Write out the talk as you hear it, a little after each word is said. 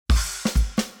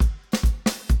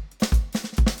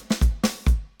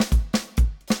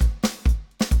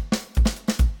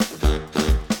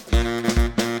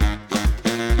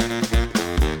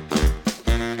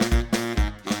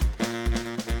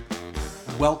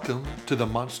Welcome to the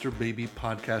Monster Baby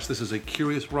Podcast. This is a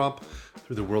curious romp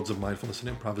through the worlds of mindfulness and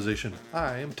improvisation.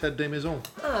 I am Ted Desmaisons.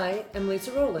 I am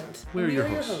Lisa Rowland. We're your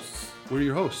hosts. We're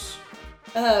your hosts.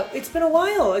 It's been a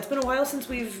while. It's been a while since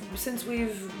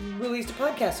we've released a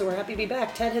podcast, so we're happy to be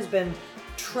back. Ted has been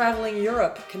traveling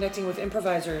Europe, connecting with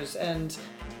improvisers, and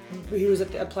he was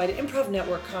applied to Improv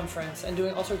Network conference and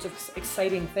doing all sorts of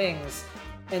exciting things.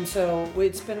 And so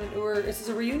this is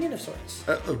a reunion of sorts.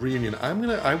 A reunion.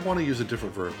 I want to use a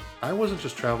different verb. I wasn't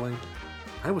just traveling.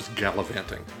 I was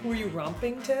gallivanting. Were you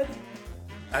romping, Ted?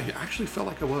 I actually felt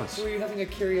like I was. Were you having a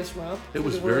curious romp? It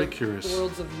was very curious. The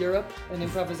worlds of Europe and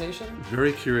improvisation?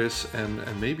 Very curious, and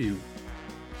maybe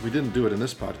we didn't do it in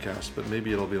this podcast, but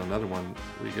maybe it'll be another one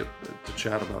we get to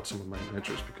chat about some of my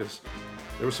adventures, because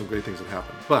there were some great things that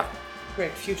happened. But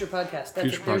great, future podcast.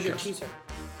 There's your teaser.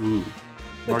 Ooh.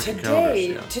 But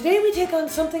today we take on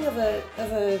something of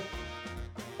a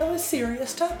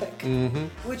serious topic,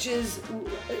 which is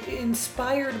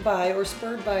inspired by or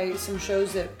spurred by some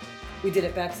shows that we did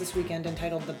at BAX this weekend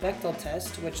entitled The Bechdel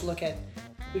Test, which look at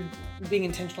being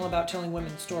intentional about telling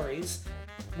women's stories.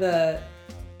 We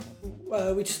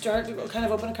start to kind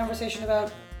of open a conversation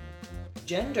about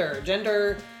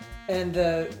gender, and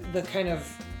the kind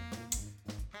of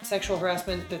sexual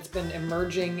harassment that's been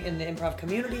emerging in the improv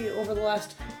community over the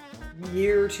last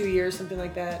year or 2 years, something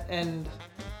like that,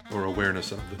 or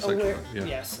awareness of the sexual.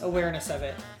 Yes, awareness of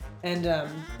it, and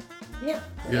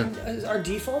and our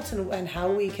defaults and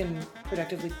how we can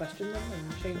productively question them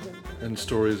and change them. And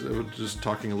stories, just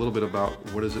talking a little bit about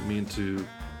what does it mean to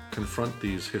confront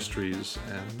these histories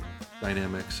and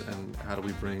dynamics, and how do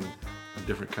we bring a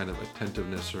different kind of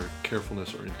attentiveness or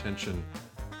carefulness or intention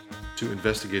to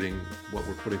investigating what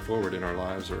we're putting forward in our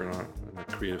lives or in our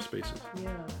creative spaces.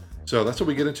 Yeah. So that's what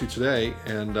we get into today,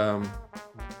 and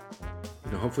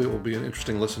hopefully it will be an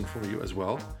interesting listen for you as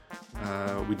well.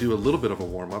 We do a little bit of a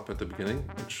warm-up at the beginning,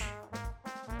 which,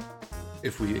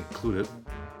 if we include it,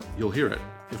 you'll hear it.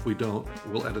 If we don't,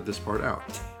 we'll edit this part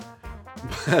out.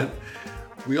 But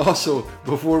we also,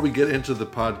 before we get into the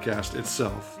podcast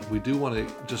itself, we do want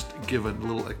to just give a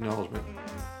little acknowledgement.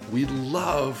 We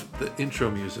love the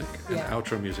intro music and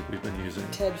outro music we've been using.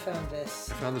 Ted found this.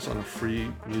 I found this on a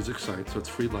free music site, so it's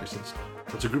free licensed.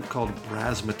 It's a group called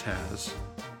Brazzmatazz,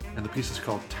 and the piece is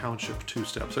called Township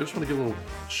Two-Step. So I just want to give a little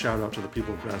shout out to the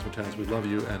people of Brazzmatazz. We love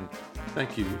you, and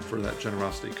thank you for that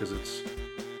generosity, because it's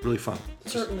really fun.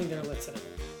 Certainly they're listening.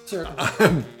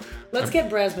 Certainly. Let's get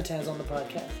Brazzmatazz on the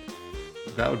podcast.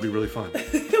 That would be really fun.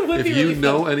 If you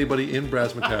know anybody in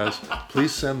Brazzmatazz,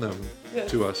 please send them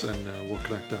to us, and we'll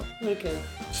connect up. Okay.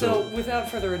 So without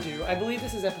further ado, I believe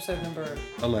this is episode number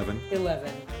 11.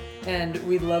 And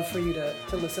we'd love for you to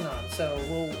listen on. So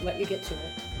we'll let you get to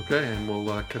it. Okay, and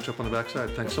we'll catch up on the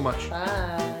backside. Thanks so much.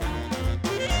 Bye.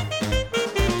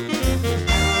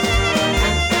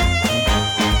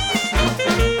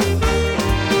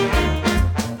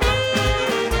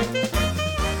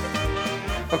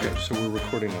 Okay, so we're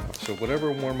recording now. So whatever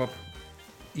warm-up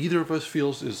either of us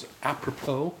feels is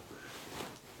apropos,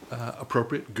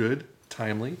 appropriate, good,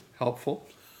 timely, helpful,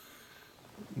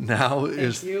 now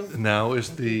is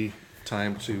the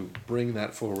time to bring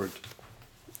that forward.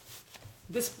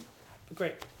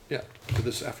 Great. Yeah, to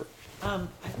this effort. I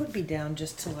would be down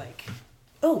just to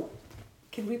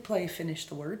can we play Finish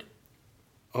the Word?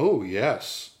 Oh,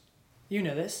 yes. You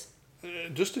know this.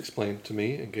 Just explain to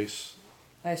me in case...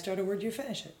 I start a word, you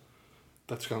finish it.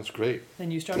 That sounds great. Then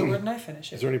you start a word and I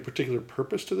finish it. Is there any particular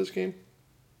purpose to this game?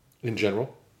 In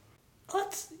general?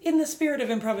 Let's, in the spirit of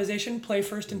improvisation, play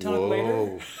first and talk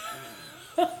later.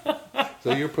 Is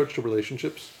that your approach to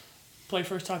relationships? Play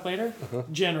first, talk later? Uh-huh.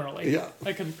 Generally. Yeah.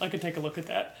 I could take a look at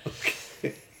that.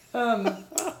 Okay.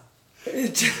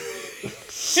 It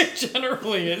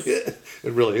generally is. It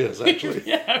really is, actually.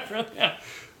 Yeah.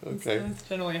 Okay. That's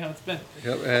generally how it's been.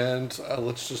 Yep, and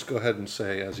let's just go ahead and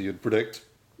say, as you'd predict,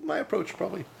 my approach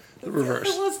probably the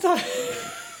reverse.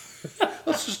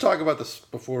 Let's just talk about this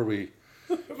before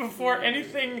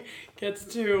anything gets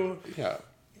to... Yeah.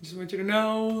 I just want you to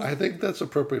know... I think that's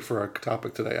appropriate for our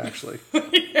topic today, actually.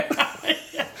 Yeah.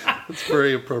 It's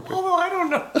very appropriate. Although I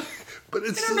don't know. But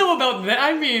I don't know about that.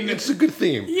 I mean... It's a good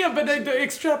theme. Yeah, but the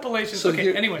extrapolation... So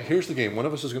anyway. Here's the game. One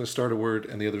of us is going to start a word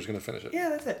and the other is going to finish it. Yeah,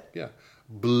 that's it. Yeah.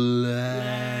 Black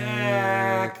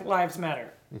Lives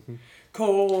Matter. Mm-hmm.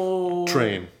 Cold.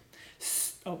 Train.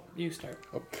 Oh, you start.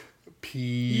 Oh.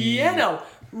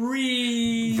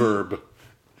 Verb.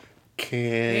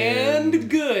 Canned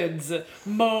goods.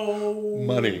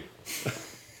 Money.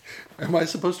 Am I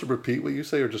supposed to repeat what you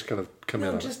say or just kind of come in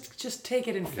on it? Just take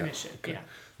it and finish it. Okay. Yeah.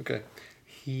 Okay.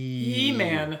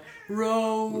 He-Man.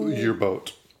 Row. Your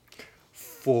boat.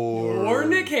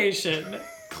 Fornication.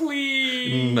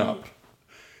 Clean. Up.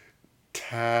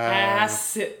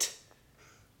 Tacit.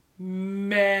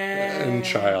 Man. And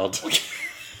child.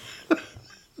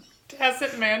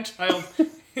 Tacit man-child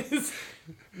is,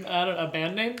 I don't know, a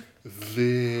band name?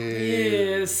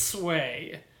 This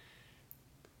way.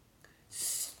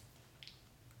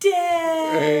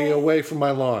 Hey, away from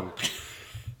my lawn.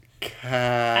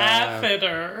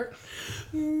 Catheter.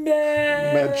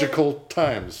 Magical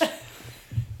times.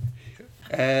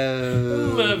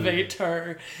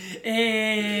 Elevator.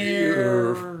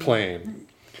 Airplane.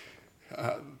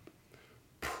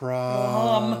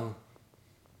 Prom.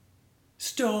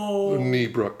 Stove.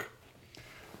 Kneebrook.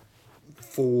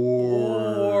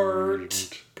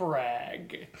 Fort.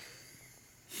 Brag.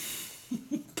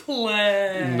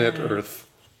 Play. Net Earth.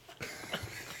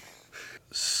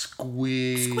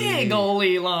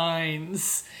 Squiggly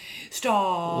lines. Stall.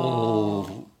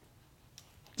 Oh.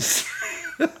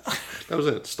 That was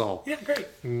it. Stall. Yeah, great.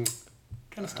 Kind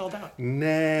of stalled out.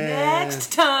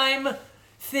 Next time.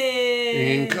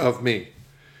 Think of me.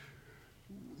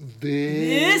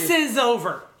 This is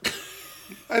over.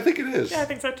 I think it is. Yeah, I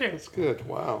think so too. It's good.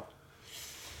 Wow.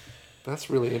 That's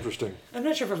really interesting. I'm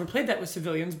not sure if I've ever played that with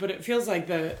civilians, but it feels like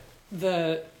I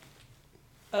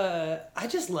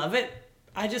just love it.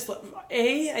 I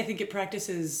think it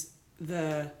practices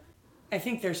I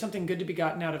think there's something good to be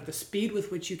gotten out of the speed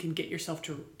with which you can get yourself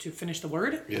to finish the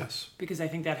word. Yes. Because I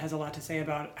think that has a lot to say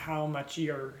about how much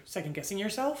you're second guessing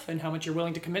yourself and how much you're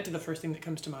willing to commit to the first thing that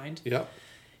comes to mind. Yeah.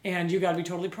 And you got to be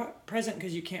totally present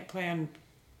because you can't plan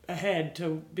ahead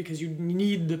because you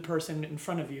need the person in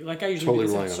front of you. Like I usually do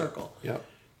this in a circle. Yeah.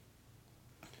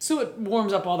 So it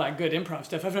warms up all that good improv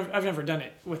stuff. I've never done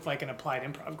it with like an applied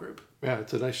improv group. Yeah,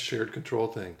 it's a nice shared control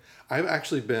thing. I've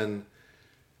actually been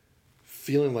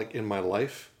feeling like in my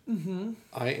life,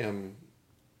 I am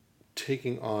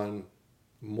taking on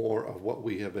more of what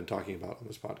we have been talking about on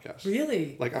this podcast.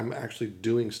 Really? Like I'm actually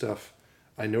doing stuff.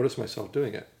 I notice myself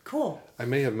doing it. Cool. I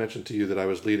may have mentioned to you that I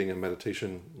was leading a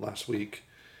meditation last week,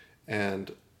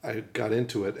 and I got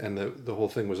into it, and the whole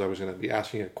thing was I was going to be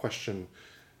asking a question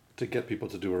to get people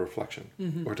to do a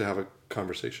reflection or to have a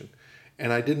conversation.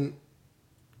 And I didn't,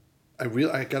 I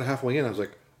got halfway in, I was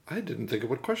like, I didn't think of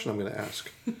what question I'm going to ask.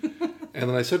 And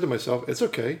then I said to myself, it's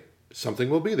okay, something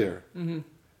will be there. In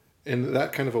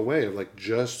that kind of a way of like,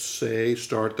 just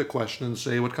start the question and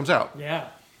say what comes out. Yeah.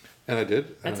 And I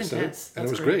did. That's and I intense. said it, and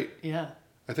it was great. Yeah.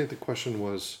 I think the question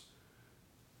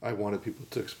I wanted people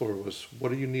to explore was,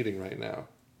 what are you needing right now?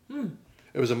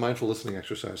 It was a mindful listening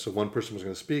exercise. So one person was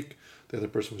going to speak, the other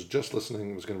person was just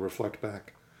listening, was going to reflect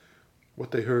back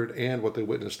what they heard and what they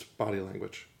witnessed, body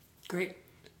language. Great.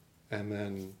 And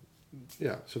then,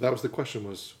 yeah, so that was the question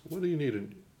was, what are you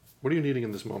needing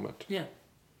in this moment? Yeah.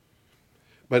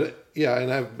 But yeah,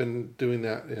 and I've been doing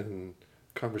that in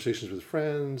conversations with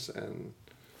friends and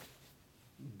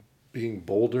being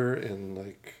bolder and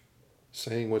like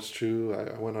saying what's true.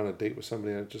 I went on a date with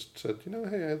somebody and I just said,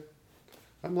 hey,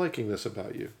 I'm liking this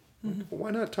about you. Well,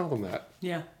 why not tell them that?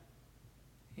 Yeah.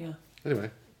 Yeah. Anyway.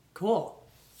 Cool.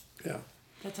 Yeah.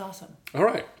 That's awesome. All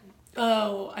right.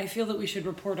 Oh, I feel that we should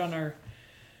report on our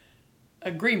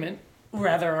agreement,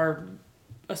 rather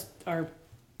our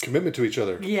commitment to each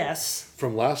other. Yes.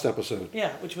 From last episode.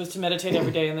 Yeah, which was to meditate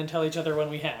every day and then tell each other when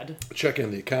we had. Check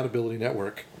in the Accountability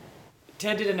Network.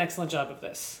 Ted did an excellent job of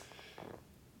this.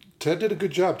 Ted did a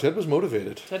good job. Ted was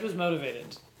motivated. Ted was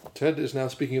motivated. Ted is now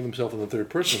speaking of himself in the third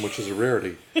person, which is a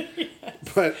rarity. Yes.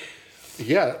 But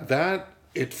yeah,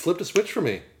 it flipped a switch for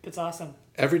me. It's awesome.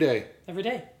 Every day. Every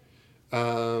day.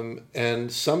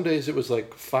 And some days it was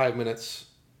like 5 minutes.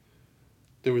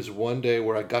 There was one day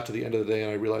where I got to the end of the day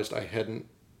and I realized I hadn't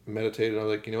meditated. I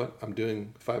was like, you know what? I'm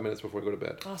doing 5 minutes before I go to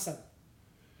bed. Awesome.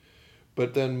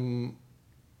 But then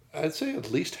I'd say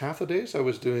at least half the days I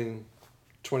was doing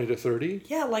 20 to 30.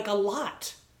 Yeah, like a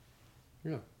lot.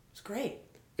 Yeah. It's great.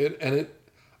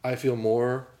 I feel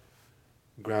more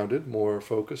grounded, more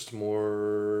focused,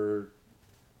 more,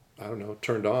 I don't know,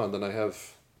 turned on than I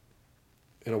have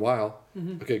in a while.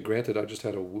 Mm-hmm. Okay, granted, I just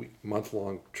had a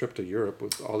month-long trip to Europe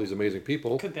with all these amazing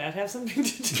people. Could that have something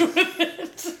to do with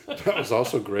it? That was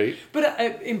also great. But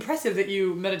impressive that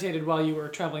you meditated while you were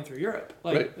traveling through Europe.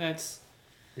 Like, right. That's...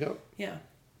 Yep. Yeah.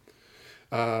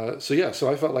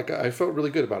 So I felt really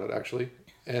good about it, actually.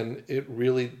 And it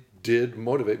really did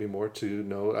motivate me more to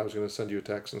know I was going to send you a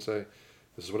text and say,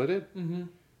 this is what I did. Mm-hmm.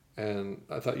 And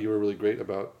I thought you were really great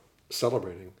about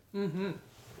celebrating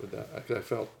with that.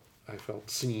 I felt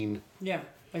seen. Yeah,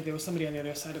 like there was somebody on the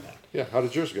other side of that. Yeah, how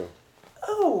did yours go?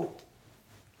 Oh,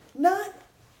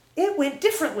 it went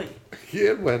differently.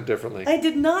 It went differently. I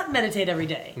did not meditate every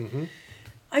day. Mm-hmm.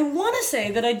 I want to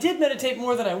say that I did meditate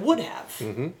more than I would have.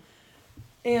 Mm-hmm.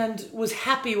 And was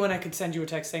happy when I could send you a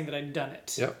text saying that I'd done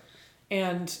it. Yep.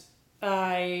 And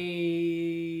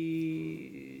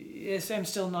I'm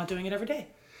still not doing it every day.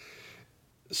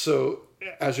 So,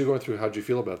 as you're going through, how'd you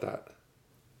feel about that?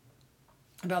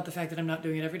 About the fact that I'm not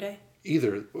doing it every day?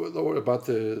 Either, or about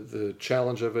the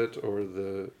challenge of it, or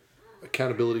the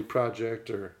accountability project,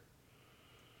 or...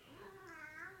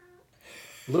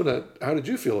 Luna, how did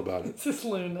you feel about it? This is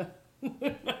Luna.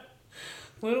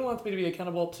 Luna wants me to be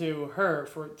accountable to her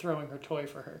for throwing her toy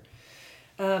for her.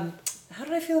 How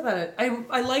did I feel about it?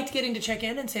 I liked getting to check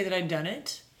in and say that I'd done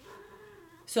it.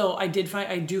 So I do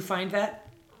find that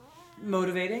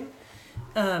motivating.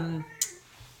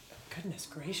 Goodness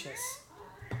gracious,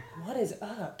 what is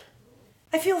up?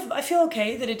 I feel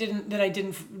okay that I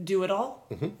didn't do it all.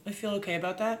 Mm-hmm. I feel okay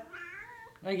about that.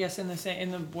 I guess in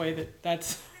the way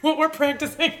that's what we're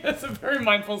practicing. That's a very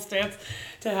mindful stance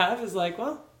to have. Is like,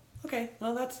 well, okay,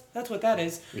 well that's what that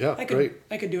is. Yeah, great.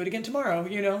 I could do it again tomorrow.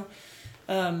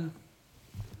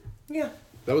 Yeah.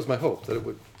 That was my hope, that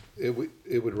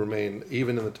it would remain,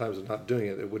 even in the times of not doing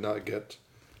it. It would not get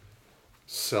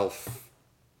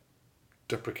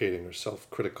self-deprecating or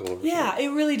self-critical. Yeah, it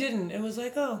really didn't. It was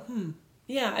like,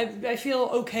 yeah, I feel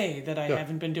okay that I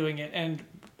haven't been doing it, and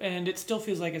it still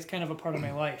feels like it's kind of a part of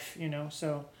my life,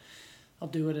 so I'll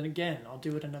do it again. I'll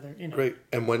do it another, Great.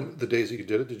 And when the days that you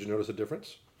did it, did you notice a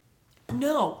difference?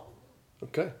 No.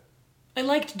 Okay. I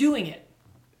liked doing it.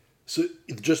 So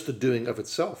just the doing of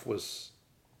itself was...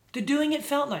 The doing it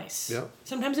felt nice. Yeah.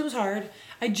 Sometimes it was hard.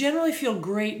 I generally feel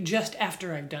great just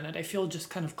after I've done it. I feel just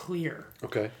kind of clear.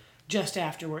 Okay. Just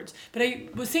afterwards. But I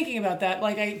was thinking about that,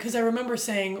 because I remember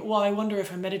saying, well, I wonder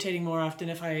if I'm meditating more often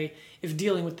if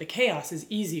dealing with the chaos is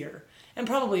easier. And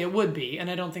probably it would be, and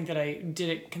I don't think that I did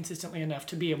it consistently enough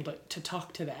to be able to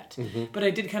talk to that. Mm-hmm. But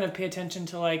I did kind of pay attention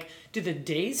to, do the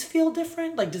days feel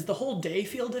different? Does the whole day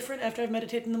feel different after I've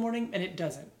meditated in the morning? And it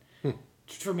doesn't.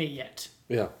 For me yet.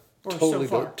 Yeah. Or totally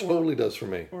so far. Totally does for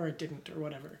me. Or it didn't, or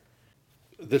whatever.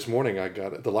 This morning I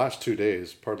got it. The last 2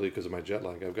 days, partly because of my jet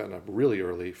lag, I've gotten up really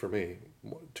early for me.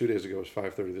 2 days ago was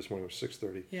 5:30. This morning was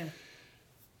 6:30. Yeah.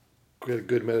 We had a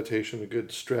good meditation, a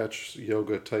good stretch,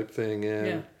 yoga type thing, and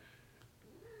Yeah.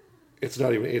 it's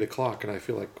not even 8 o'clock, and I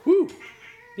feel like, whoo,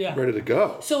 Yeah. I'm ready to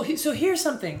go. So here's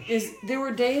something: there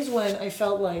were days when I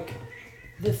felt like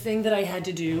the thing that I had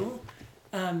to do.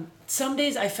 Some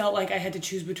days I felt like I had to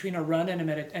choose between a run and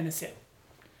a sit.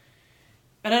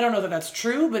 And I don't know that that's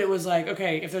true, but it was like,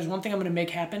 okay, if there's one thing I'm going to make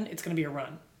happen, it's going to be a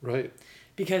run. Right.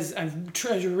 Because I'm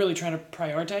really trying to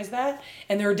prioritize that.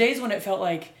 And there were days when it felt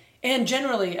like, and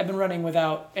generally I've been running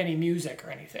without any music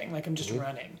or anything, I'm just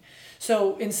running.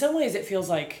 So in some ways it feels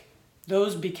like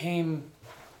those became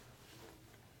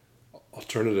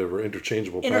alternative or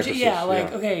interchangeable practices. Yeah,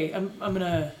 okay, I'm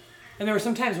gonna, and there were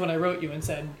some times when I wrote you and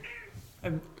said,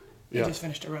 I just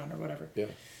finished a run or whatever. Yeah.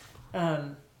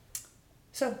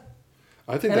 So.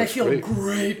 I think and that's I feel great.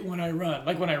 Great when I run.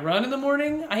 When I run in the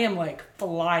morning, I am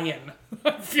flying.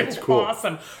 I feel cool.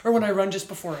 awesome. Or when I run just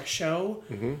before a show,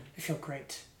 Mm-hmm. I feel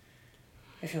great.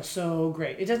 I feel so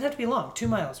great. It doesn't have to be long. 2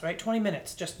 miles, right? 20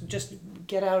 minutes. Just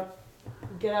get out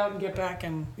and get back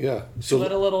and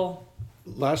let a little.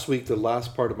 Last week, the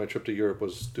last part of my trip to Europe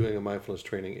was doing a mindfulness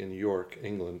training in York,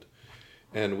 England,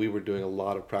 and we were doing a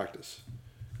lot of practice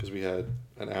because we had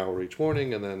an hour each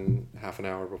morning and then half an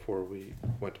hour before we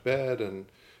went to bed, and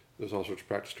there's all sorts of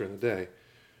practice during the day.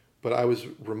 But I was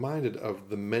reminded of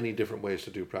the many different ways to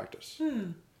do practice.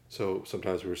 So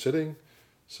sometimes we were sitting,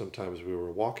 sometimes we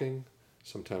were walking,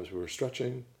 sometimes we were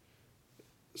stretching,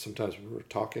 sometimes we were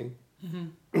talking.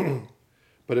 Mm-hmm.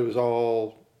 But it was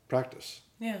all practice.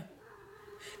 Yeah.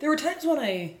 There were times when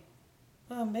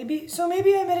maybe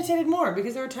I meditated more,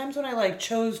 because there were times when I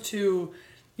chose to.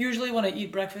 Usually when I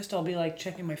eat breakfast, I'll be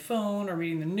checking my phone or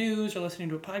reading the news or listening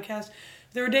to a podcast.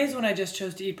 There were days when I just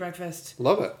chose to eat breakfast.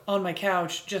 Love it. On my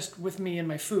couch, just with me and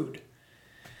my food.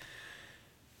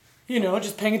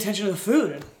 Just paying attention to the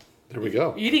food. And there we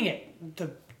go. Eating it.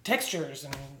 The textures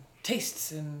and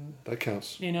tastes and... That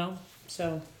counts.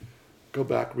 So... Go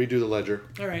back, redo the ledger.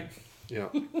 All right. Yeah.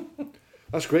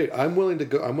 That's great. I'm willing to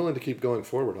go. I'm willing to keep going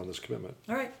forward on this commitment.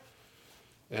 All right.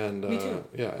 And me too.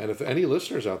 Yeah, and if any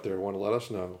listeners out there want to let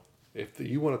us know if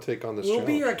you want to take on this challenge, we'll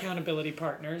be your accountability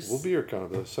partners. We'll be your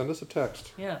accountability. Send us a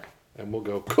text. Yeah. And we'll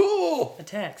go, cool! A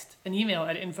text. An email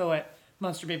at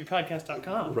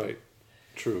info@monsterbabypodcast.com. Right.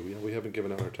 True. Yeah, we haven't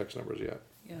given out our text numbers yet.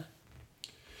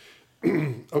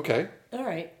 Yeah. Okay. All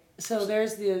right. So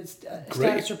there's the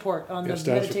status report on the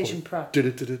meditation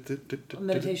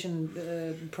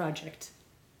meditation project.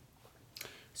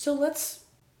 So let's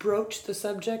broach the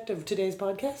subject of today's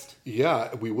podcast?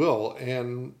 Yeah, we will.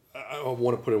 And I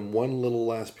want to put in one little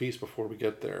last piece before we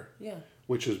get there. Yeah.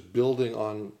 Which is building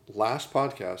on last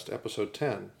podcast, episode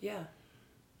 10. Yeah.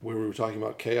 Where we were talking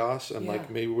about chaos and Yeah. like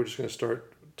maybe we're just going to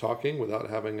start talking without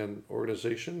having an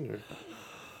organization. Or,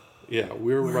 yeah,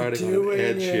 we're riding on an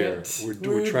edge here.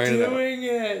 We're trying doing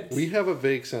it. We have a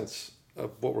vague sense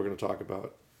of what we're going to talk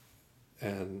about.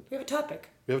 And We have a topic.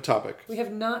 we have a topic. We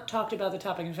have not talked about the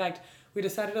topic. In fact, we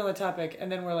decided on the topic,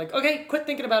 and then we're like, okay, quit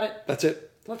thinking about it. That's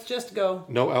it. Let's just go.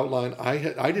 No outline. I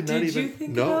did not even. Did you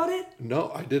think about it?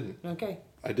 No, I didn't. Okay.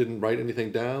 I didn't write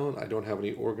anything down. I don't have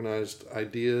any organized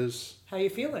ideas. How you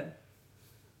feeling?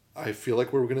 I feel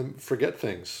like we're going to forget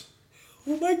things.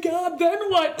 Oh my God!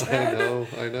 Then what, Ted?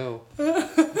 I know.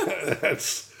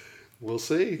 We'll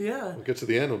see. Yeah. We'll get to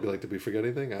the end. We'll be like, did we forget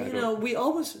anything?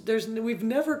 We've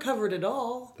never covered it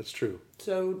all. That's true.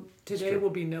 So today will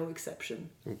be no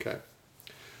exception. Okay.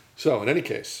 So in any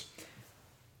case.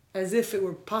 As if it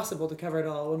were possible to cover it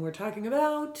all when we're talking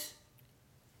about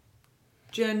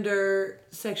gender,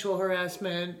 sexual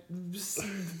harassment,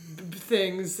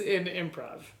 things in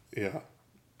improv. Yeah.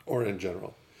 Or in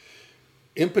general.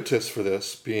 Impetus for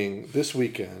this being this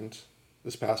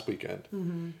past weekend,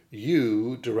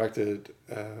 you directed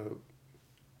a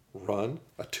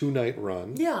 2-night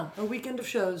run. Yeah, a weekend of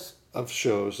shows. Of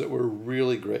shows that were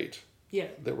really great. Yeah.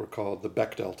 That were called the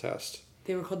Bechdel test.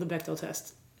 They were called the Bechdel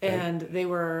test. And they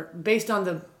were based on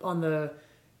the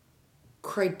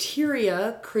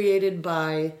criteria created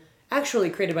by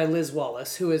Liz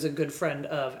Wallace, who is a good friend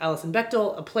of Alison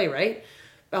Bechdel, a playwright.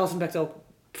 Alison Bechdel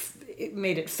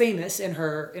made it famous in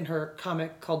her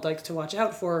comic called Dykes to Watch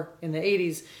Out For in the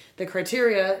 80s. The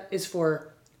criteria is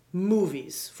for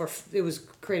movies. It was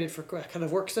created for kind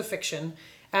of works of fiction,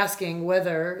 asking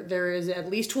whether there is at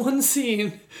least one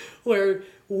scene where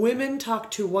women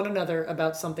talk to one another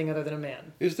about something other than a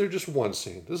man. Is there just one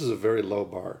scene? This is a very low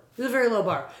bar. This is a very low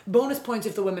bar. Bonus points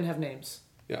if the women have names,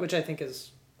 Yeah. which I think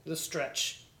is the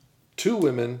stretch. 2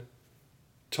 women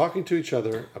talking to each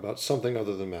other about something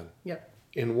other than men. Yep.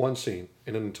 In one scene,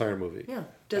 in an entire movie. Yeah.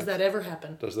 Does that ever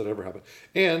happen? Does that ever happen?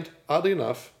 And, oddly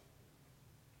enough,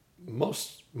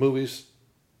 most movies,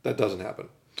 that doesn't happen.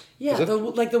 Yeah, the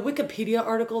Wikipedia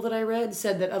article that I read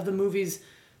said that of the movies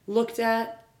looked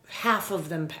at, half of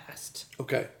them passed.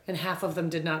 Okay. And half of them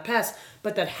did not pass.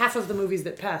 But that half of the movies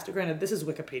that passed, granted, this is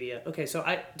Wikipedia. Okay, so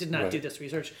I did not do this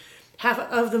research. Half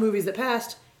of the movies that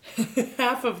passed,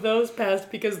 half of those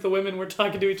passed because the women were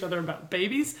talking to each other about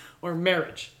babies or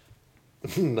marriage.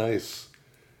 Nice.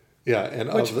 Yeah,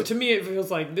 and Which to me it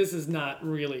feels like this is not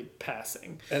really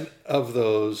passing. And of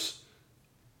those,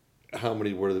 how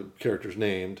many were the characters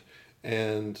named?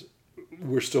 And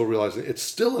we're still realizing it's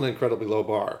still an incredibly low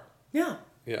bar. Yeah.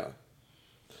 Yeah.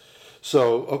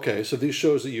 So, okay, so these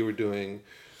shows that you were doing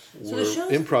were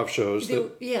improv shows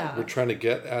that were trying to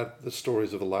get at the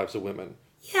stories of the lives of women.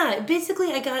 Yeah,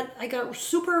 basically I got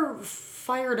super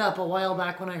fired up a while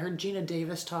back when I heard Gina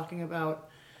Davis talking about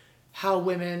how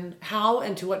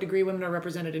and to what degree women are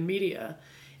represented in media.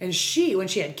 And she, when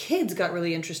she had kids, got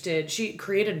really interested. She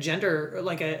created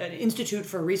an institute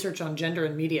for research on gender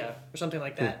in media or something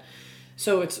like that.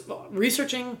 So it's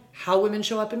researching how women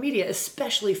show up in media,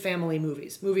 especially family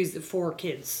movies for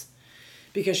kids.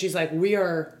 Because she's like, we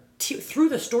are, through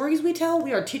the stories we tell,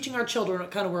 we are teaching our children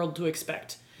what kind of world to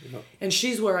expect. Yep. And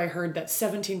she's where I heard that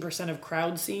 17% of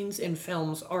crowd scenes in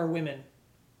films are women.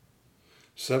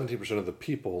 70% of the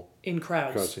people in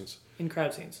crowd scenes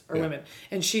are women.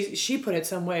 And she put it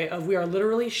some way of we are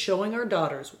literally showing our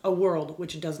daughters a world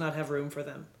which does not have room for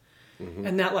them. Mm-hmm.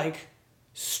 And that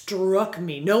struck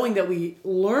me, knowing that we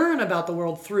learn about the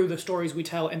world through the stories we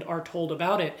tell and are told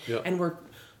about it. Yep. And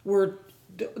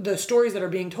the stories that are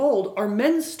being told are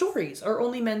men's stories, are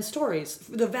only men's stories.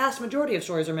 The vast majority of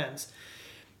stories are men's.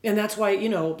 And that's why,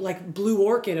 Blue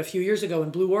Orchid a few years ago, when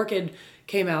Blue Orchid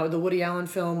came out, the Woody Allen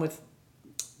film with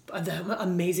the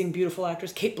amazing, beautiful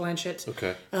actress, Cate Blanchett.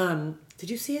 Okay. Did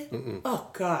you see it? Mm-mm. Oh,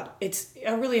 God. It's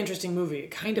a really interesting movie.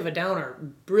 Kind of a downer.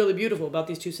 Really beautiful about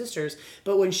these two sisters.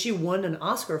 But when she won an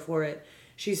Oscar for it,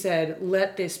 she said,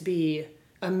 let this be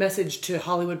a message to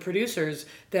Hollywood producers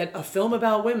that a film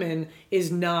about women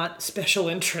is not special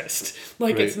interest.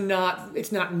 It's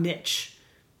not niche.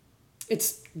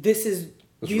 These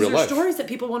are stories that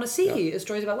people want to see,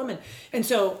 stories about women. And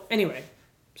so, anyway,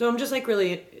 I'm just I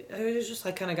was just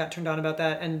kind of got turned on about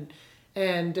that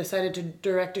and decided to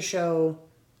direct a show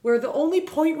where the only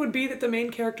point would be that the main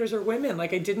characters are women. I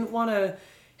didn't want a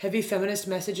heavy feminist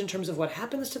message in terms of what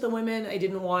happens to the women. I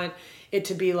didn't want it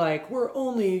to be we're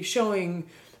only showing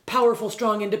powerful,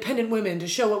 strong, independent women to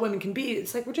show what women can be.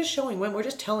 It's like we're just showing women, we're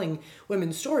just telling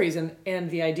women's stories, and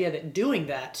the idea that doing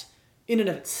that in and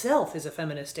of itself is a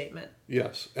feminist statement.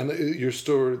 Yes, and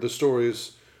the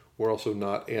stories were also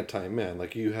not anti-men.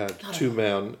 Like you had two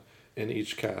men in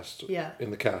each cast,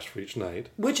 in the cast for each night.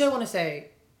 Which I want to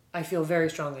say, I feel very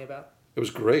strongly about. It was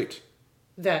great.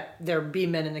 That there be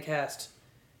men in the cast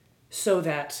so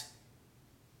that,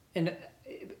 and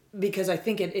because I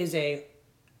think it is a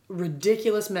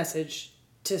ridiculous message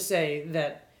to say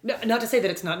that, not to say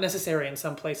that it's not necessary in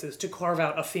some places to carve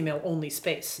out a female-only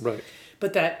space. Right.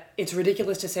 But that it's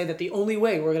ridiculous to say that the only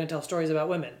way we're going to tell stories about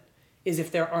women is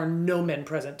if there are no men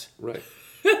present. Right.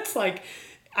 It's like,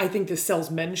 I think this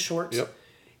sells men short. Yep.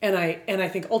 And I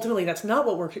think ultimately that's not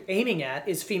what we're aiming at,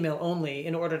 is female only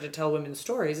in order to tell women's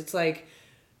stories. It's like,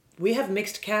 we have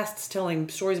mixed casts telling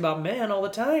stories about men all the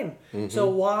time. Mm-hmm. So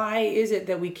why is it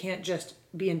that we can't just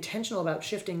be intentional about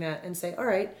shifting that and say, all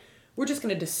right, we're just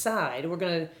going to decide,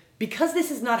 because this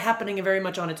is not happening very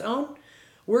much on its own,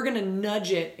 we're going to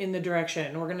nudge it in the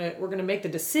direction. We're going to make the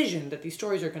decision that these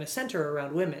stories are going to center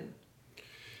around women.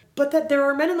 But that there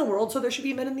are men in the world, so there should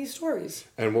be men in these stories.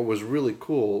 And what was really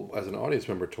cool as an audience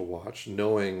member to watch,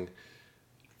 knowing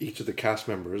each of the cast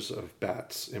members of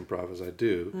Bats Improv, as I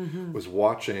do, mm-hmm. was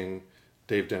watching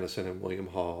Dave Dennison and William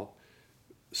Hall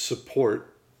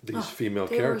support these female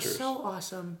characters. They were so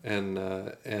awesome.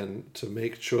 And to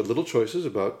make little choices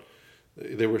about,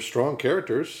 they were strong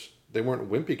characters. They weren't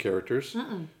wimpy characters,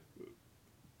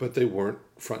 but they weren't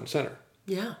front and center.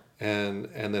 Yeah. And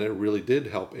then it really did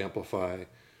help amplify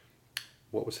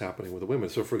what was happening with the women.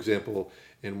 So, for example,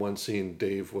 in one scene,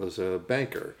 Dave was a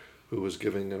banker who was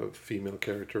giving a female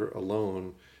character a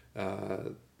loan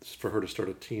for her to start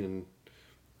a teen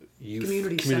youth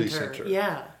community center.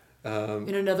 Yeah.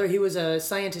 In another, he was a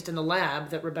scientist in the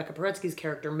lab that Rebecca Paretsky's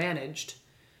character managed.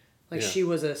 She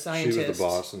was a scientist. She was the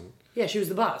boss. She was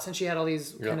the boss, and she had all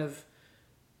these kind of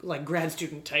like grad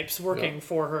student types working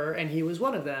for her, and he was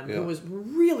one of them who was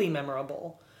really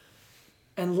memorable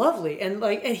and lovely,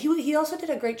 and he also did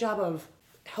a great job of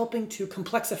helping to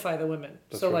complexify the women.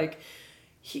 That's right.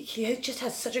 He just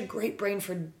has such a great brain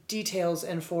for details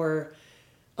and for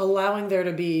allowing there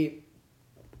to be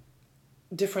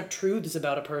different truths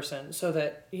about a person, so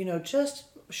that just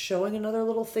showing another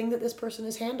little thing that this person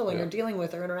is handling or dealing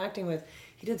with or interacting with.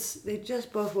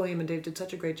 Both William and Dave did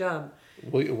such a great job.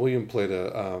 William played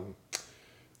a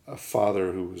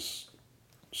father who was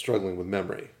struggling with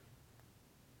memory.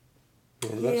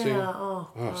 Remember that scene?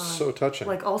 Oh, so touching.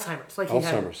 Like Alzheimer's.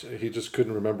 Alzheimer's. He just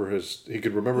couldn't remember his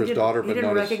daughter, but he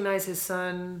didn't recognize his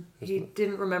son. He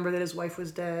didn't remember that his wife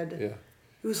was dead. Yeah.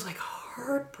 It was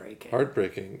heartbreaking.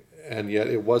 Heartbreaking. And yet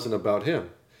it wasn't about him.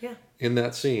 Yeah. In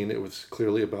that scene, it was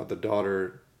clearly about the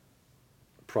daughter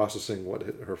processing what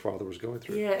her father was going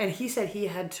through. Yeah, and he said he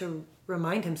had to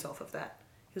remind himself of that.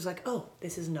 He was like, oh,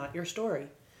 this is not your story.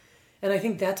 And I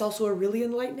think that's also a really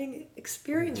enlightening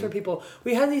experience for people.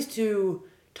 We had these two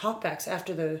talkbacks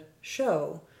after the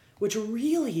show, which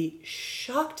really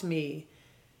shocked me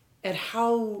at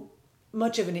how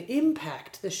much of an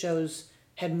impact the shows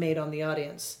had made on the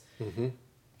audience. Mm-hmm.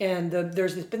 And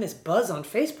there's been this buzz on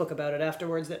Facebook about it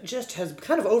afterwards that just has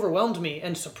kind of overwhelmed me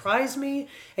and surprised me.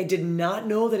 I did not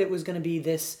know that it was going to be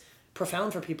this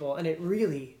profound for people, and it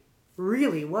really,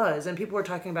 really was. And people were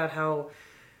talking about how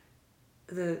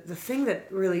the thing that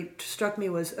really struck me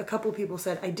was a couple people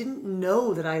said, I didn't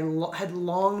know that I had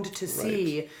longed to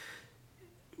see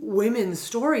women's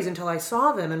stories until I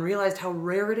saw them and realized how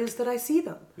rare it is that I see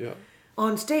them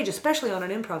on stage, especially on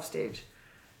an improv stage.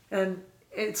 And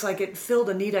it's like it filled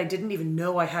a need I didn't even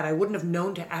know I had. I wouldn't have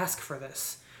known to ask for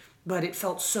this. But it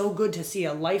felt so good to see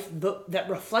a life that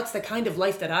reflects the kind of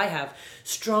life that I have.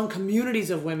 Strong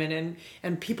communities of women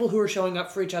and people who are showing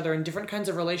up for each other in different kinds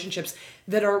of relationships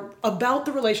that are about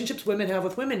the relationships women have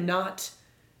with women, not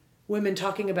women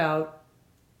talking about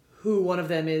who one of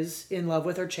them is in love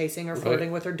with or chasing or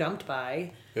flirting with or dumped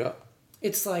by. Yeah.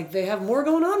 It's like they have more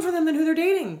going on for them than who they're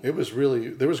dating. There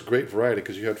was great variety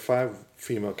because you had 5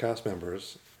 female cast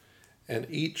members, and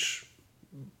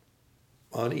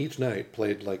on each night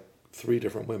played 3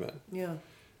 different women. Yeah.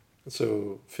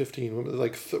 So 15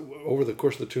 women, over the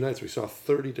course of the 2 nights, we saw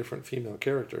 30 different female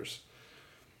characters,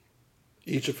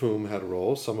 each of whom had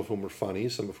roles, some of whom were funny,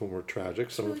 some of whom were tragic,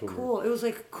 some really of whom cool. were It was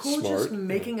cool smart, just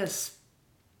making a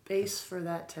space for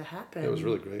that to happen. It was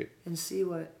really great. And see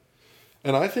what...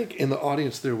 And I think in the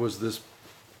audience there was this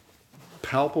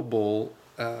palpable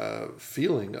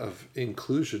feeling of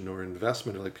inclusion or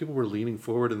investment. People were leaning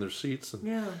forward in their seats. And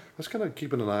I was kind of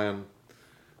keeping an eye on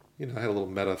I had a little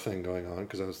meta thing going on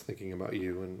because I was thinking about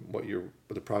you and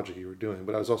the project you were doing,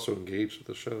 but I was also engaged with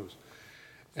the shows,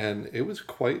 and it was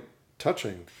quite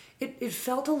touching. It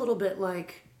felt a little bit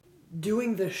like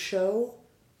doing the show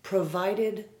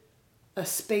provided a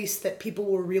space that people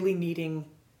were really needing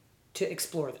to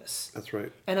explore this. That's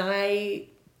right. And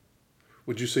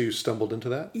Would you say you stumbled into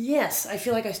that? yes, I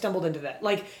feel like I stumbled into that.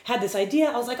 Like, had this idea,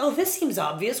 I was like, oh, this seems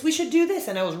obvious, we should do this.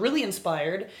 And I was really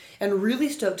inspired and really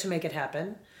stoked to make it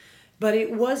happen. But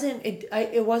it wasn't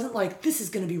like, this is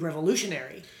going to be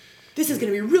revolutionary. This is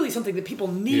going to be really something that people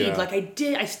need. Yeah. Like,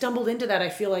 I stumbled into that. I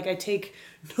feel like I take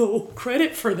no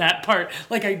credit for that part.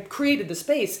 Like, I created the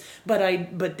space, but I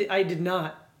did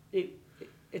not.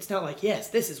 It's not like, yes,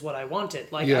 this is what I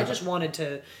wanted. Like, I just wanted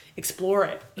to explore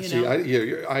it.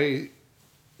 I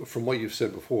from what you've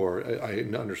said before, I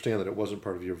understand that it wasn't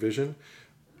part of your vision,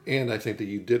 and I think that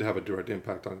you did have a direct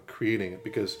impact on creating it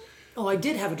because. Oh, I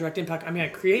did have a direct impact. I mean, I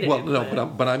created it. Well, no,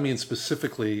 but I mean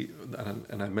specifically,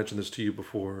 and I mentioned this to you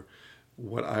before,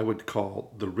 what I would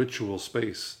call the ritual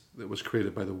space that was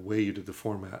created by the way you did the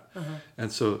format. And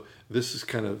so this is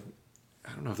kind of,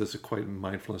 I don't know if this is quite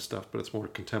mindfulness stuff, but it's more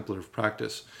contemplative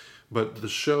practice. But the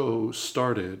show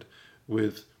started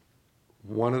with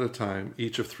one at a time.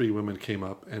 Each of three women came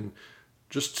up and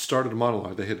just started a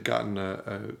monologue. They had gotten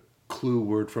a clue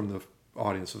word from the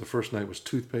audience. So the first night was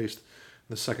toothpaste.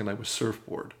 The second night was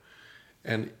surfboard.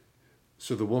 And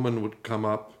so the woman would come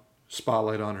up,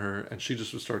 spotlight on her, and she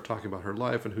just would start talking about her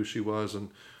life and who she was. And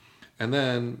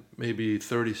then maybe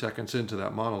 30 seconds into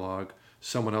that monologue,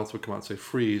 someone else would come out and say,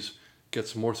 freeze, get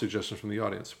some more suggestions from the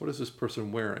audience. What is this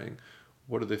person wearing?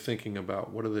 What are they thinking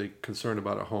about? What are they concerned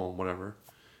about at home? Whatever.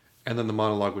 And then the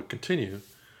monologue would continue.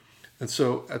 And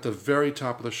so at the very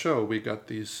top of the show, we got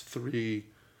these three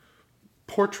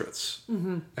portraits,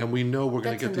 and we know we're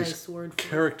going to get these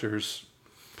characters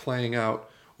playing out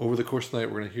over the course of the night.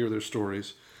 We're going to hear their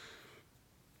stories,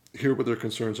 hear what their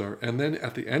concerns are, and then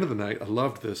at the end of the night, I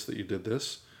loved this that you did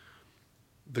this.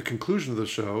 The conclusion of the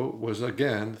show was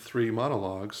again 3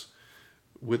 monologues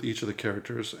with each of the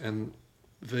characters, and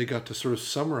they got to sort of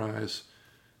summarize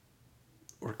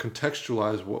or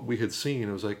contextualize what we had seen.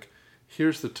 It was like,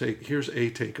 here's a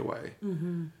takeaway,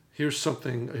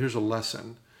 here's a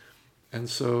lesson. And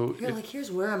so you're like,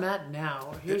 here's where I'm at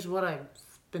now, or here's what I'm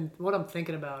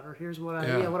thinking about, or here's what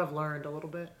I've learned a little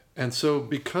bit. And so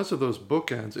because of those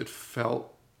bookends, it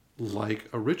felt like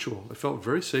a ritual. It felt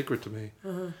very sacred to me.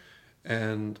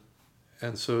 And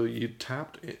so you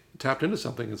tapped into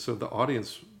something. And so the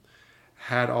audience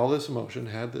had all this emotion,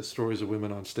 had the stories of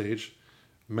women on stage,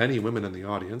 many women in the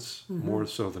audience, more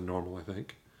so than normal, I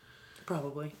think.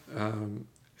 Probably.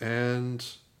 And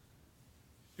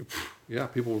yeah,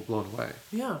 people were blown away.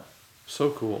 Yeah.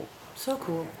 So cool. So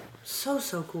cool.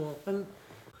 So cool.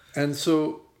 And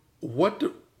so what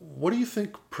do you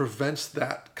think prevents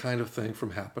that kind of thing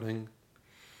from happening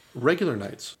regular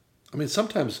nights? I mean,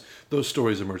 sometimes those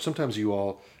stories emerge. Sometimes you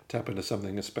all tap into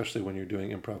something, especially when you're doing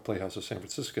Improv Playhouse of San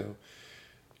Francisco.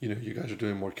 You guys are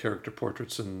doing more character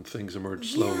portraits and things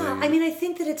emerge slowly. Yeah, I mean, I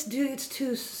think that it's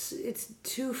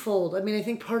twofold. I mean, I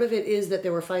think part of it is that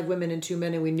there were 5 women and 2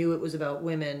 men, and we knew it was about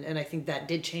women, and I think that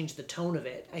did change the tone of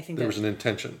it. I think there was an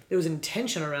intention. There was an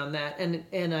intention around that,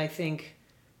 and I think,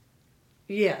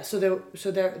 yeah. So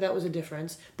that was a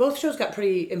difference. Both shows got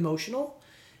pretty emotional,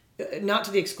 not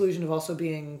to the exclusion of also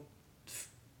being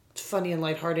funny and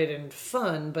lighthearted and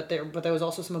fun, but there was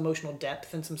also some emotional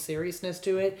depth and some seriousness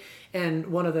to it. And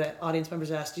one of the audience members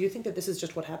asked, "Do you think that this is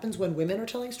just what happens when women are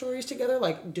telling stories together?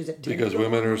 Like, does it?" Because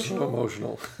women are so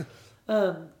emotional.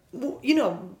 Well,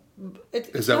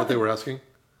 is that what they were asking?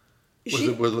 Was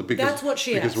it because, that's what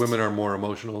she asked. Because women are more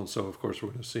emotional, and so of course we're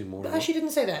going to see more. She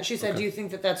didn't say that. She said, "Do you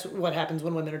think that that's what happens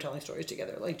when women are telling stories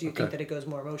together? Like, do you think that it goes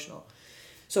more emotional?"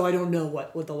 So I don't know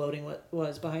what the loading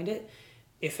was behind it,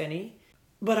 if any.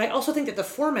 But I also think that the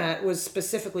format was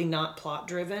specifically not plot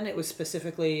driven. It was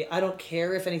specifically, I don't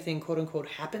care if anything quote unquote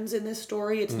happens in this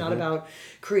story. It's not about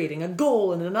creating a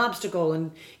goal and an obstacle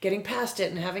and getting past it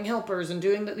and having helpers and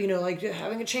doing the, like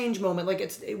having a change moment. Like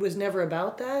it was never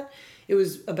about that. It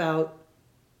was about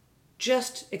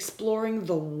just exploring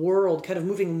the world, kind of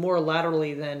moving more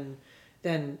laterally than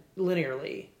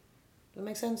linearly. Does that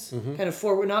make sense? Kind of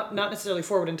forward, not necessarily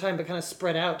forward in time, but kind of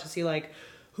spread out to see like,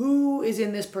 who is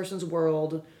in this person's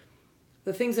world?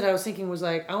 The things that I was thinking was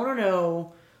like, I want to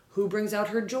know who brings out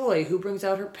her joy, who brings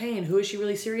out her pain, who is she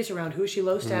really serious around, who is she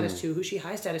low status to, who is she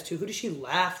high status to, who does she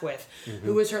laugh with,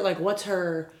 who is her, like, what's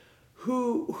her,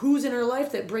 who's in her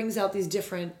life that brings out these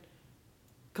different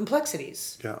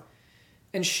complexities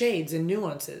and shades and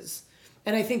nuances.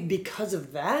 And I think because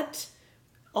of that,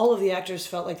 all of the actors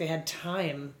felt like they had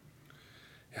time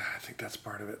Yeah, I think that's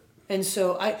part of it. And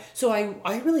so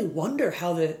I really wonder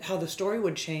how the story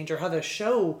would change, or how the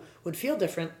show would feel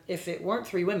different if it weren't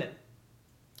three women.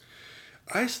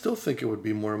 I still think it would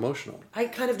be more emotional. I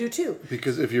kind of do too.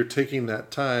 Because if you're taking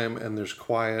that time and there's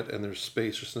quiet and there's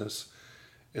spaciousness,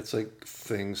 it's like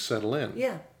things settle in.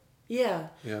 Yeah. Yeah.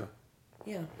 Yeah.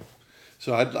 Yeah.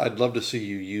 So I'd love to see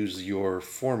you use your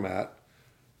format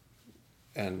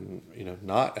and,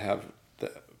 not have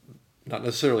that, not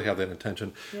necessarily have that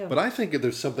intention. Yeah. But I think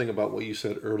there's something about what you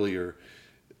said earlier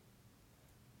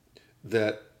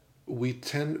that we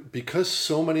tend, because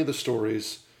so many of the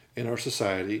stories in our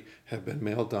society have been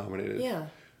male dominated. Yeah.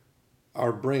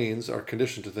 Our brains are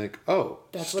conditioned to think, oh,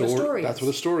 That's what a story that's is.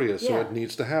 what a story is, so Yeah. it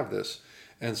needs to have this.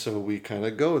 And so we kind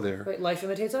of go there. Right. Life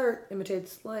imitates art,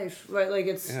 imitates life. Right. Like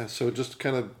it's. Yeah, so just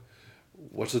kind of,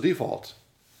 what's the default?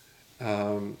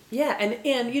 Yeah, and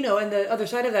the other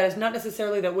side of that is not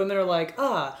necessarily that women are like,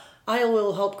 I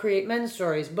will help create men's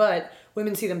stories, but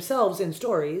women see themselves in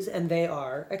stories and they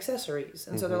are accessories.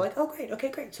 And so they're like, oh, great, okay,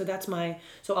 great. So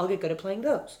so I'll get good at playing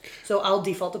those. So I'll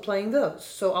default to playing those.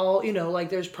 So I'll,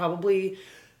 there's probably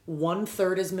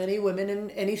 1/3 as many women in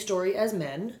any story as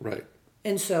men. Right.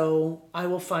 And so I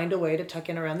will find a way to tuck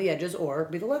in around the edges or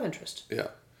be the love interest. Yeah.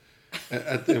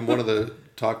 In one of the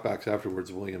talkbacks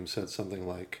afterwards, William said something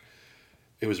like,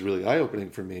 it was really eye-opening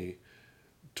for me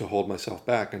to hold myself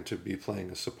back and to be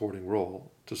playing a supporting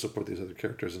role to support these other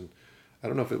characters. And I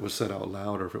don't know if it was said out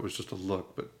loud or if it was just a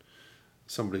look, but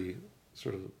somebody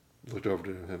sort of looked over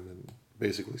to him and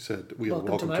basically said,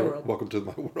 Welcome to my world. Welcome to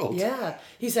my world. Yeah.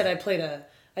 He said, I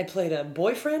played a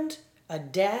boyfriend, a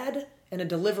dad, and a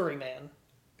delivery man.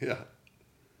 Yeah.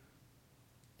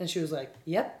 And she was like,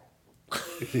 yep.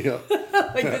 Yeah.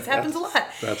 Like, this happens a lot.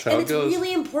 That's how and it goes. it's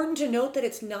really important to note that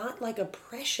it's not like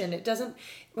oppression. It's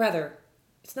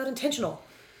not intentional.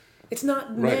 It's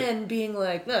not men being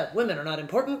like, no, women are not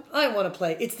important. I want to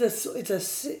play. It's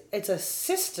a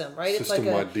system, right?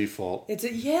 System-wide default. It's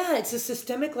a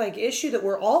systemic issue that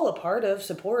we're all a part of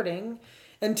supporting,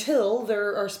 until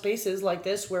there are spaces like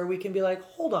this where we can be like,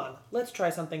 hold on, let's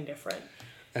try something different.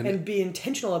 And be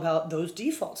intentional about those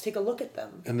defaults. Take a look at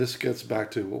them. And this gets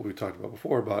back to what we talked about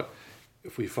before about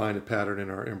if we find a pattern in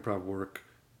our improv work,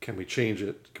 can we change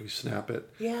it? Can we snap it?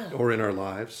 Yeah. Or in our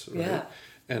lives, right? Yeah.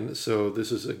 And so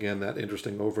this is, again, that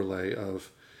interesting overlay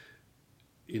of,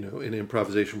 in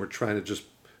improvisation, we're trying to just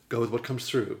go with what comes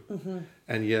through. Mm-hmm.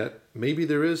 And yet, maybe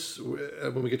there is,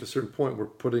 when we get to a certain point, we're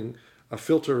putting a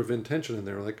filter of intention in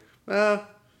there, like,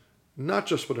 not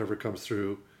just whatever comes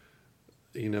through.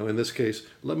 In this case,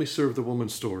 let me serve the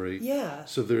woman's story. Yeah.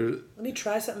 So let me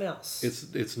try something else.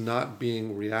 It's not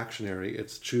being reactionary.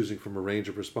 It's choosing from a range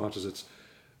of responses.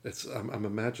 I'm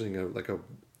imagining a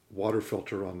water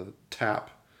filter on the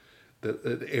tap that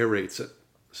aerates it.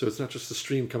 So it's not just the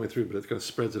stream coming through, but it kind of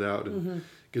spreads it out and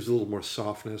gives it a little more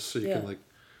softness. So you can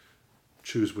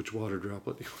choose which water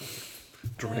droplet you want to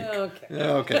drink. Okay.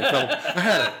 Yeah, okay. I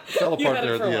had it. Fell apart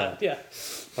there at the end.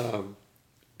 Yeah.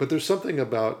 But there's something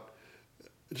about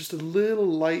just a little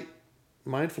light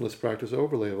mindfulness practice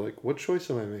overlay of what choice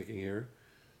am I making here?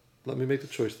 Let me make the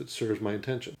choice that serves my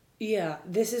intention. Yeah,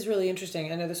 this is really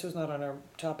interesting. I know this was not on our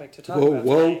topic to talk Whoa, about.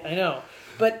 whoa. Today. I know,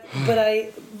 but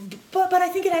I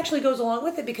think it actually goes along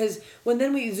with it, because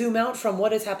then we zoom out from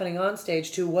what is happening on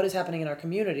stage to what is happening in our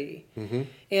community,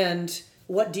 and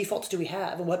what defaults do we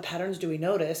have, and what patterns do we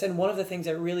notice. And one of the things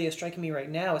that really is striking me right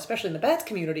now, especially in the Bats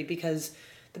community, because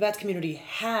the Bats community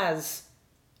has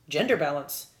gender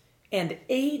balance and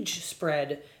age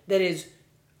spread that is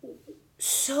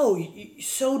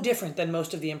so different than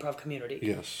most of the improv community.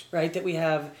 Yes. Right? That we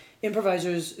have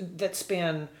improvisers that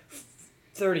span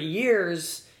 30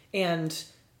 years and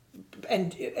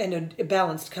a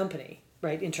balanced company,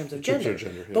 right, in terms of gender. Yeah.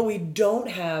 But we don't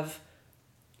have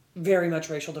very much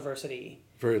racial diversity.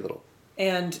 Very little.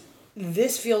 And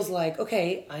this feels like,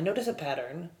 okay, I notice a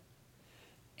pattern,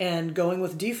 and going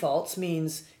with defaults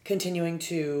means continuing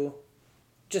to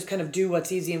just kind of do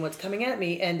what's easy and what's coming at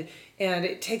me, and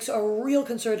it takes a real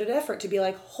concerted effort to be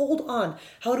like, hold on,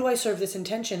 how do I serve this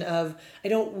intention of, I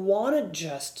don't want to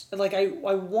just, I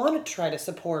want to try to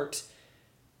support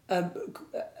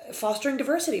fostering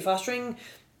diversity, fostering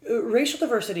racial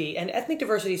diversity and ethnic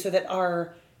diversity, so that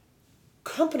our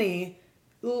company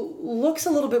looks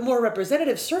a little bit more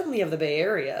representative, certainly of the Bay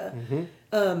Area.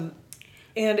 And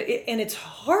it's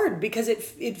hard because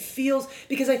it feels,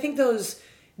 because I think those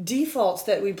defaults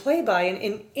that we play by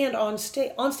and on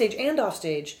stage and off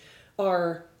stage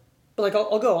are,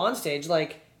 I'll go on stage,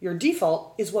 your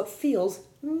default is what feels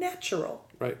natural.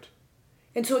 Right.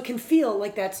 And so it can feel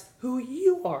like that's who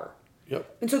you are.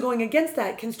 Yep. And so going against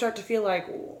that can start to feel like,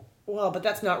 well, but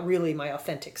that's not really my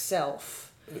authentic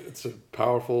self. It's a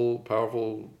powerful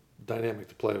dynamic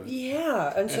to play with.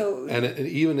 Yeah, and so And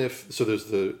even if, so there's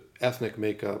the ethnic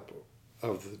makeup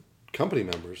of the company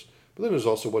members, but then there's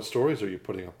also what stories are you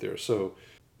putting up there. So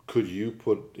could you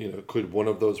put, could one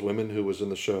of those women who was in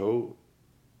the show,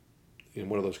 in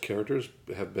one of those characters,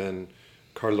 have been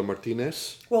Carla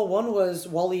Martinez? well, one was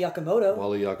Wally Yakamoto.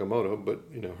 Wally Yakamoto, but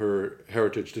her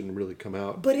heritage didn't really come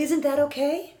out. But isn't that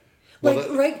okay? Well, Like,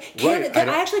 that- right? right, I don't-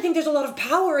 I actually think there's a lot of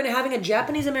power in having a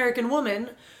Japanese American woman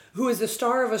who is the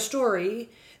star of a story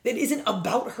that isn't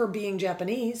about her being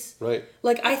Japanese. Right.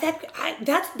 Like,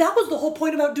 that was the whole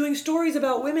point about doing stories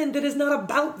about women that is not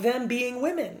about them being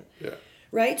women. Yeah.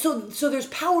 Right? So there's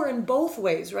power in both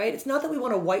ways, right? It's not that we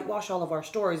want to whitewash all of our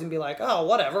stories and be like, oh,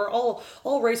 whatever, all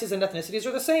races and ethnicities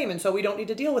are the same, and so we don't need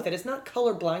to deal with it. It's not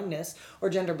color blindness or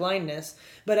gender blindness,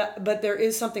 but there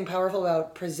is something powerful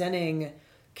about presenting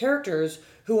characters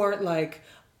who aren't like,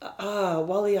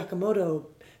 Wally Yakamoto,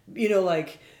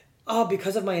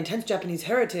 because of my intense Japanese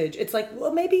heritage. It's like,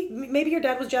 well, maybe your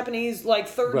dad was Japanese, like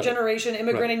third Right. generation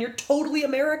immigrant, Right. and you're totally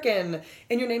American,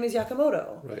 and your name is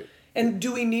Yakamoto. Right. And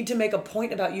do we need to make a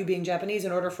point about you being Japanese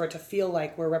in order for it to feel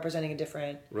like we're representing a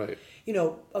different, Right.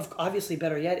 Obviously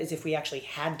better yet is if we actually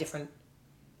had different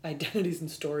identities and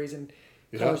stories and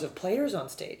colors of players on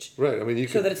stage. Right. I mean, you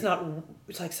So could, that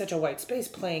it's like such a white space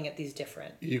playing at these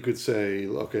different. you could say,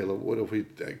 okay, what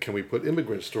if can we put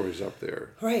immigrant stories up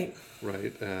there? Right.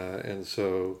 Right. And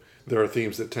so there are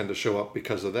themes that tend to show up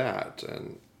because of that.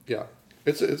 And yeah,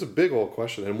 it's a big old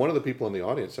question. And one of the people in the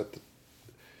audience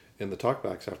in the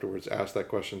talkbacks afterwards asked that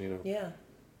question, Yeah.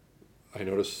 I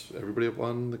noticed everybody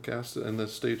on the cast and the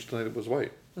stage tonight was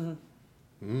white.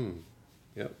 Mm-hmm.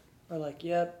 Yep. Or like,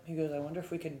 yep. He goes, I wonder if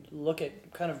we could look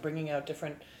at kind of bringing out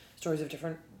different stories of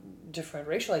different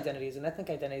racial identities and ethnic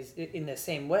identities in the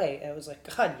same way. And I was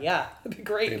like, God, yeah, that'd be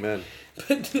great. Amen.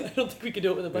 But I don't think we could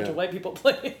do it with a bunch Yeah. of white people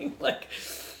playing.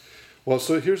 Well,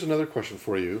 so here's another question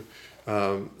for you.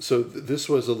 This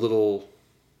was a little,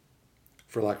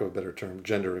 for lack of a better term,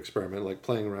 gender experiment, like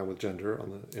playing around with gender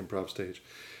on the improv stage.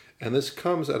 And this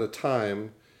comes at a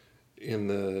time in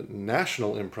the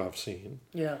national improv scene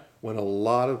Yeah. when a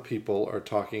lot of people are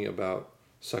talking about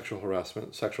sexual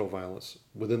harassment, sexual violence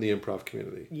within the improv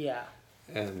community Yeah.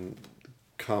 and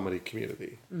comedy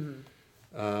community.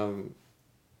 Do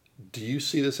you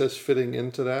see this as fitting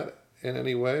into that in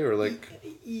any way, or like?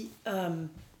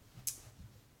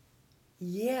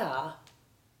 Yeah,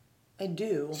 I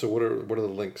do. So what are the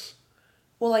links?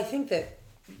 Well, I think that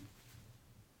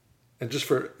And just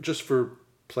for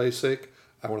play's sake,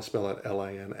 I want to spell out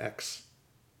Linx.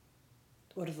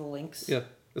 what are the links? Yeah,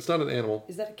 it's not an animal.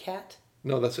 Is that a cat?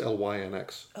 No, that's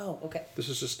Lynx. Oh, okay. This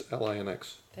is just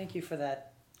Linx. Thank you for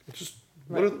that. It's just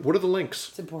Right. what are the links?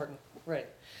 It's important, right?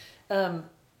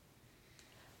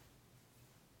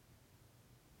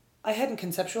 I hadn't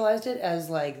conceptualized it as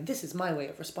like this is my way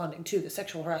of responding to the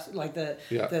sexual harassment, like the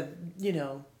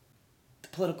gender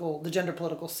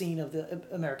political scene of the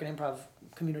American improv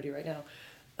community right now,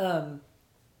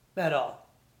 at all.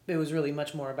 It was really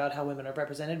much more about how women are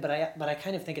represented, but I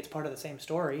kind of think it's part of the same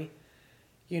story,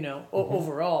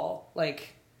 overall.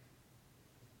 Like,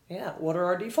 yeah, what are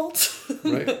our defaults?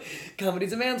 Right.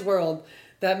 Comedy's a man's world.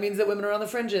 That means that women are on the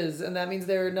fringes, and that means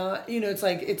they're not. It's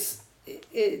like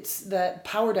it's that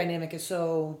power dynamic is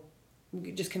so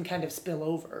it just can kind of spill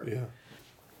over. Yeah.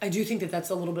 I do think that that's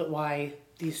a little bit why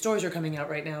these stories are coming out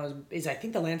right now. Is I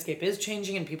think the landscape is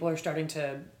changing, and people are starting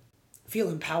to feel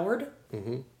empowered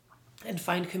and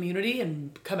find community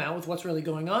and come out with what's really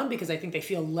going on, because I think they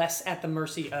feel less at the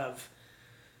mercy of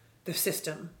the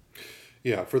system.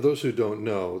 Yeah, for those who don't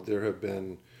know, there have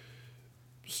been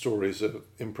stories of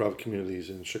improv communities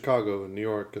in Chicago and New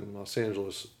York and Los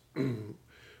Angeles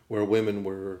where women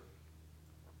were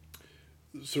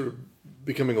sort of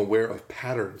becoming aware of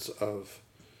patterns of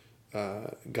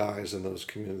guys in those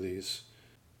communities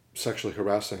sexually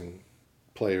harassing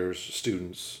players,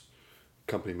 students,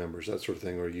 company members, that sort of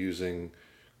thing, or using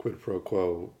quid pro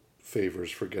quo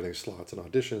favors for getting slots and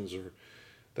auditions or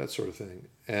that sort of thing.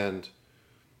 And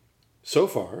so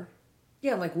far,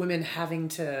 Yeah, like women having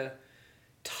to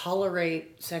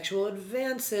tolerate sexual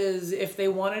advances if they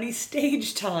want any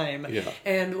stage time. Yeah.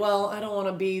 And, well, I don't want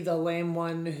to be the lame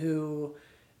one who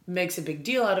makes a big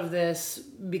deal out of this,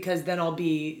 because then I'll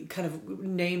be kind of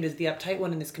named as the uptight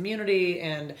one in this community,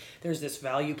 and there's this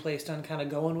value placed on kind of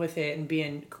going with it and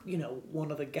being,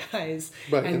 one of the guys,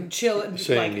 Right, and and chill and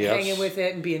saying like yes. hanging with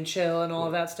it and being chill and all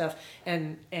of that stuff.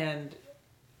 And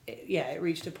yeah, it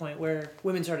reached a point where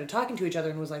women started talking to each other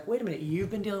and was like, wait a minute, you've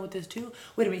been dealing with this too?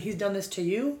 Wait a minute, he's done this to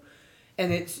you?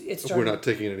 And it's started, we're not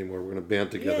taking it anymore. We're going to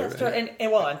band together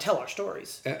and tell our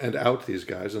stories and out these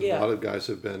guys. And a lot of guys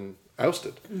have been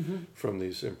ousted from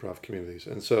these improv communities,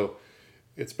 and so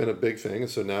it's been a big thing. And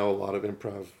so now a lot of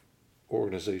improv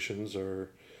organizations are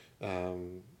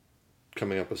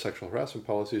coming up with sexual harassment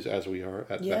policies, as we are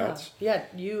at BATS. Yeah,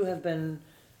 you have been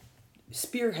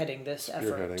spearheading this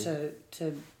effort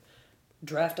to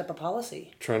draft up a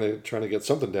policy. Trying to get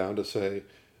something down to say,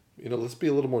 let's be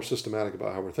a little more systematic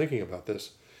about how we're thinking about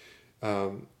this.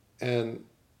 And,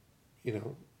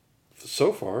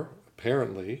 so far,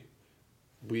 apparently,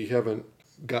 we haven't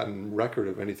gotten record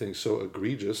of anything so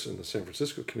egregious in the San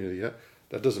Francisco community yet.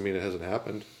 That doesn't mean it hasn't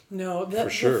happened. No, for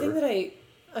sure. The thing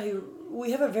that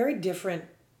we have a very different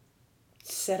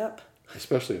setup.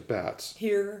 Especially at BATS.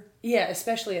 Here. Yeah,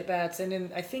 especially at BATS.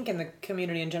 And I think in the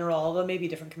community in general, although maybe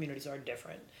different communities are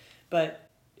different. But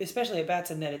especially at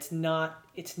BATS, in that it's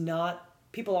not,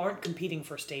 people aren't competing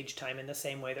for stage time in the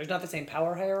same way. There's not the same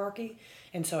power hierarchy.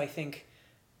 And so I think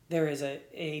there is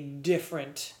a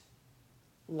different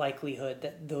likelihood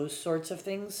that those sorts of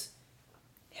things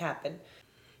happen.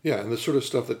 Yeah, and the sort of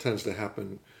stuff that tends to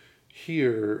happen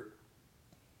here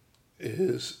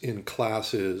is in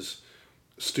classes,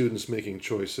 students making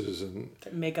choices and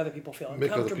make other people feel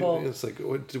uncomfortable. It's like,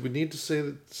 do we need to say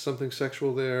that something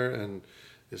sexual there? And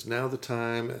is now the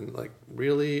time? And like,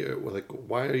 really? Like,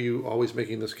 why are you always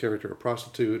making this character a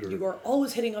prostitute? Or you are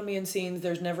always hitting on me in scenes.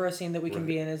 There's never a scene that we can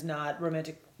be in is not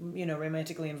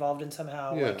romantically involved in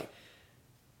somehow. Yeah. Like,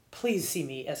 please see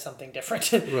me as something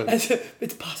different. Right.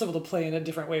 It's possible to play in a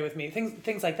different way with me.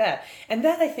 Things like that. And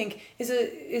that, I think,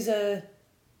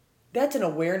 that's an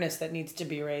awareness that needs to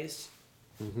be raised.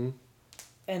 Mm-hmm.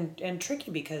 And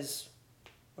tricky because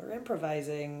we're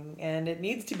improvising, and it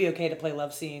needs to be okay to play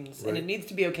love scenes, and it needs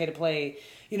to be okay to play,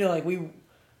 like we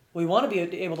want to be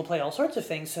able to play all sorts of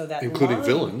things, so that including line,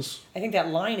 villains. I think that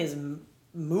line is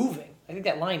moving. I think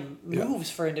that line moves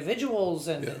for individuals,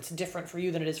 and it's different for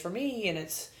you than it is for me, and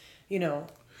it's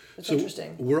it's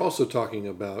interesting. We're also talking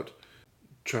about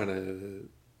trying to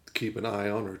keep an eye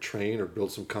on or train or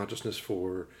build some consciousness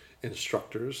for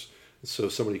instructors. So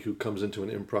somebody who comes into an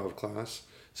improv class,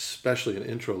 especially an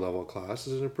intro level class,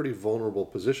 is in a pretty vulnerable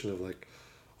position of like,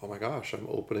 oh my gosh, I'm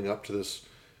opening up to this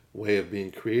way of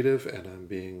being creative, and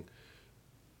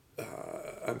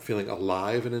I'm feeling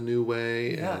alive in a new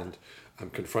way, and I'm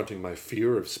confronting my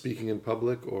fear of speaking in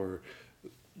public or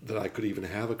that I could even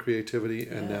have a creativity.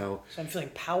 And now so I'm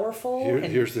feeling powerful.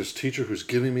 Here's this teacher who's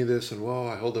giving me this, and whoa,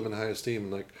 I hold them in high esteem.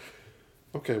 And like,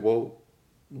 okay, well,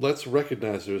 let's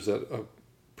recognize there's a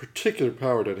particular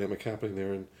power dynamic happening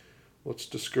there, and let's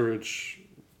discourage,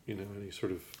 any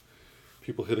sort of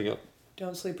people hitting up.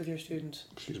 Don't sleep with your students.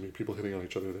 People hitting on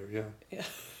each other there. Yeah. Yeah.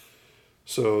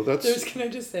 So that's. Can I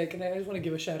just want to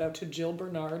give a shout out to Jill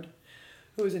Bernard,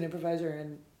 who is an improviser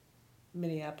in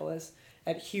Minneapolis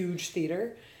at Huge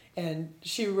Theater, and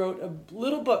she wrote a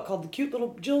little book called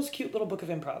Jill's Cute Little Book of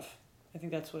Improv. I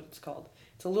think that's what it's called.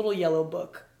 It's a little yellow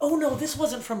book. Oh no, this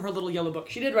wasn't from her little yellow book.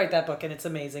 She did write that book, and it's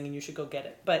amazing, and you should go get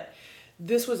it. But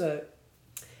this was a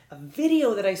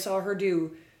video that I saw her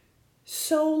do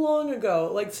so long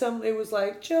ago. It was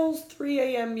like Jill's 3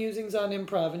 a.m. musings on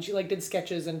improv, and she did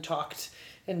sketches and talked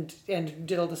and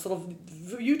did all this little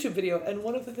YouTube video. And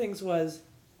one of the things was,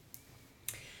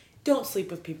 don't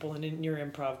sleep with people in your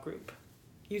improv group.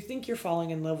 You think you're falling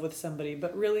in love with somebody,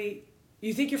 but really,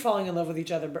 you think you're falling in love with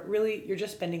each other, but really, you're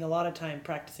just spending a lot of time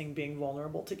practicing being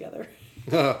vulnerable together.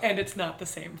 And it's not the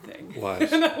same thing.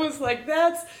 Wise. And I was like,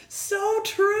 that's so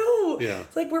true. Yeah.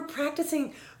 It's like we're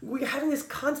having this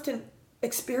constant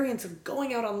experience of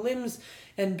going out on limbs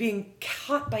and being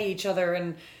caught by each other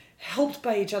and helped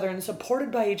by each other and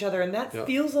supported by each other. And that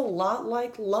feels a lot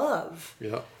like love.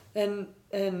 Yeah. And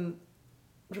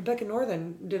Rebecca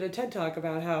Northern did a TED Talk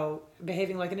about how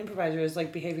behaving like an improviser is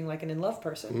like behaving like an in-love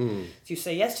person. So you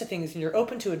say yes to things, and you're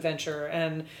open to adventure,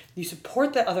 and you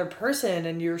support the other person,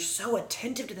 and you're so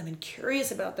attentive to them and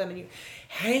curious about them, and you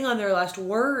hang on their last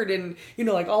word, and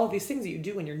all of these things that you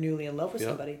do when you're newly in love with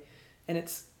somebody. And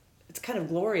it's kind of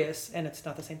glorious, and it's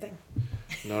not the same thing.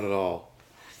 Not at all.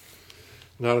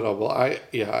 Not at all. Well,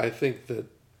 I think that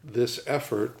this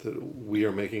effort that we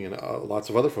are making, and lots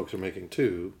of other folks are making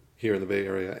too, here in the Bay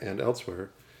Area and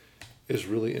elsewhere, is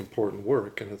really important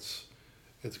work, and it's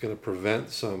going to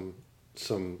prevent some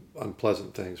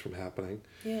unpleasant things from happening.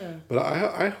 Yeah. But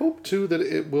I hope too that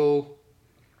it will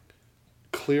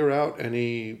clear out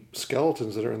any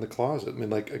skeletons that are in the closet. I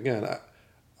mean, again,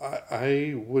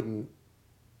 I wouldn't,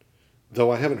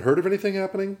 though I haven't heard of anything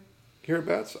happening here at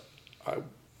BATS, I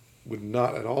would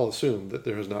not at all assume that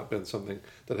there has not been something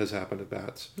that has happened at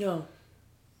BATS. No.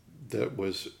 that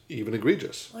was even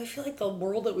egregious. Well, I feel like the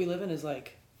world that we live in is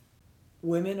like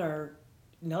women are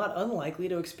not unlikely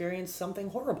to experience something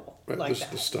horrible Right. like This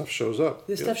that. stuff shows up.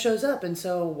 This Yep. stuff shows up, and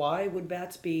so why would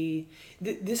bats be?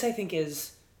 This I think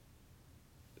is.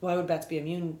 Why would bats be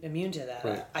immune to that?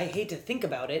 Right. I hate to think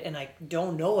about it, and I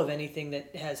don't know of anything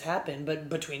that has happened, but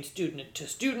between student to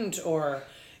student, or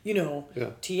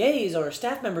Yeah. TAs or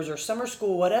staff members or summer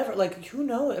school, whatever. Like, who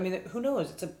knows? I mean, who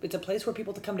knows? It's a place where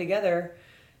people to come together,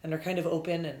 and they're kind of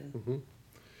open, and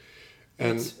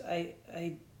And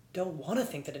I don't want to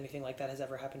think that anything like that has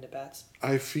ever happened to bats.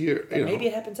 I fear, But maybe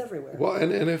it happens everywhere. well,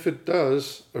 and if it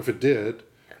does, or if it did,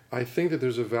 I think that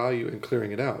there's a value in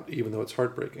clearing it out, even though it's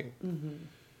heartbreaking. Mm-hmm.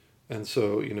 And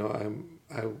so,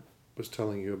 I was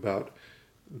telling you about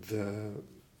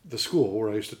the school where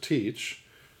I used to teach.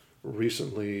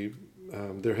 Recently,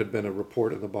 there had been a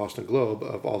report in the Boston Globe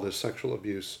of all this sexual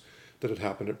abuse that had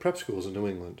happened at prep schools in New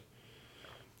England.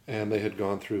 And they had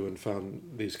gone through and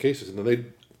found these cases. And they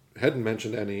hadn't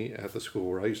mentioned any at the school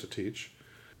where I used to teach.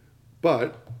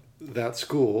 But that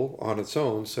school on its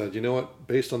own said, you know what,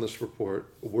 based on this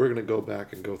report, we're going to go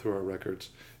back and go through our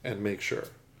records and make sure.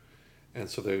 And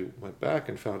so they went back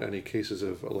and found any cases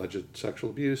of alleged sexual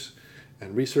abuse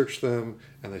and researched them.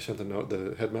 And they sent a note,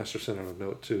 the headmaster sent out a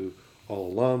note to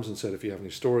all alums and said, if you have any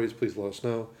stories, please let us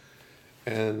know.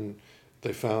 And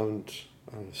they found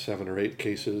 7 or 8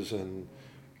 cases, and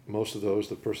most of those,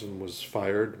 the person was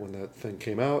fired when that thing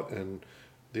came out, and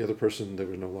the other person, they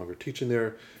were no longer teaching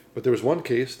there. But there was one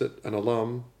case that an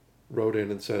alum wrote in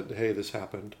and said, hey, this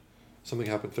happened. Something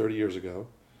happened 30 years ago.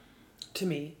 To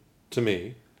me. To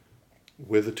me,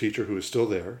 with a teacher who is still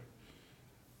there.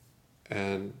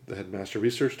 And the headmaster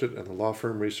researched it, and the law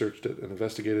firm researched it and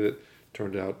investigated it.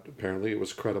 Turned out, apparently, it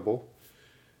was credible.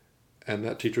 And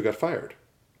that teacher got fired.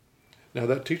 Now,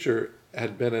 that teacher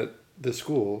had been at this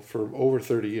school for over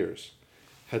 30 years,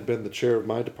 had been the chair of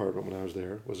my department when I was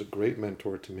there, was a great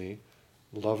mentor to me,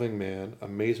 loving man,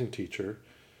 amazing teacher,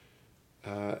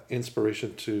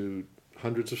 inspiration to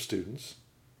hundreds of students.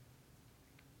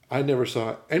 I never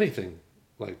saw anything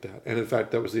like that. And in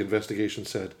fact, that was the investigation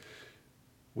said,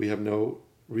 we have no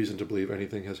reason to believe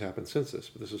anything has happened since this.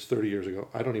 But this was 30 years ago.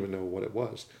 I don't even know what it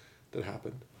was that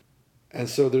happened. And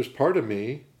so there's part of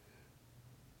me,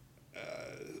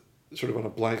 sort of on a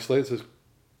blank slate, that says,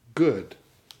 good.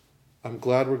 I'm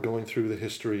glad we're going through the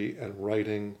history and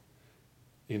righting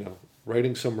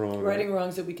some wrong. Righting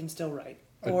wrongs that we can still right.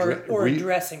 Or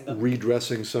addressing them.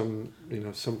 Redressing some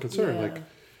concern. Yeah. Like,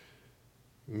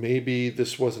 maybe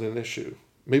this wasn't an issue.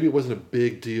 Maybe it wasn't a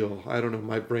big deal. I don't know,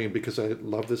 my brain, because I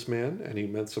love this man and he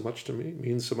means so much to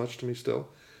me still.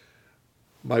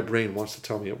 My brain wants to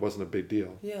tell me it wasn't a big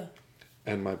deal. Yeah.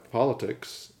 And my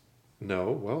politics,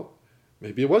 no, well,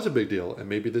 maybe it was a big deal. And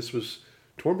maybe this was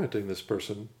tormenting this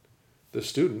person, this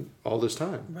student, all this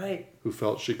time. Right. Who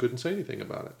felt she couldn't say anything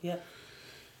about it. Yeah.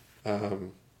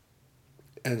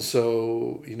 And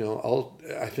so,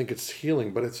 I think it's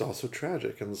healing, but it's also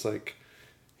tragic. And it's like,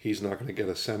 he's not going to get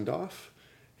a send-off.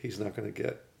 He's not going to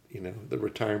get, the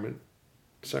retirement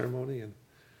ceremony. And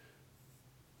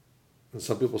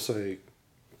some people say,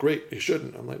 great, he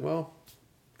shouldn't. I'm like, well,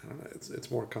 I don't know. It's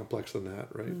more complex than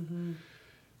that, right? Mm-hmm.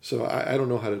 So I don't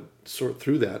know how to sort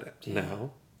through that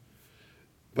now.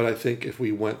 But I think if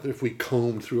we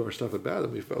combed through our stuff at bat,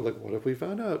 and we felt like, what if we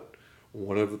found out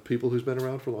one of the people who's been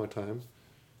around for a long time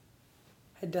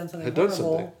had done something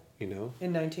horrible in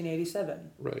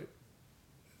 1987. Right.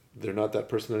 They're not that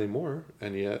person anymore,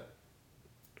 and yet.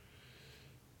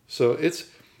 So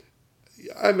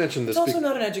I mentioned this. It's also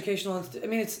not an educational.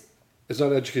 It's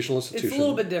not an educational institution. It's a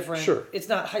little bit different. Sure. It's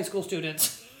not high school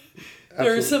students. Absolutely.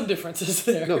 There are some differences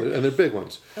there. No, and they're big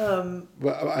ones.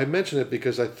 But I mention it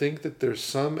because I think that there's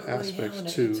some aspects when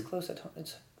it to. hits close at home,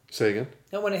 Say again.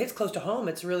 No, when it hits close to home,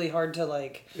 it's really hard to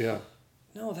like. Yeah.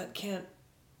 No, that can't.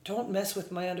 Don't mess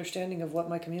with my understanding of what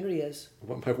my community is.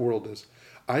 What my world is.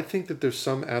 I think that there's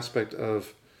some aspect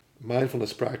of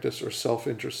mindfulness practice or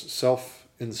self-interest,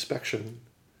 self-inspection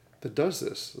that does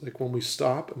this. Like when we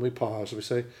stop and we pause and we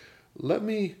say, let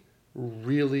me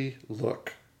really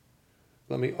look.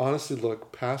 Let me honestly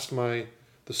look past the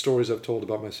stories I've told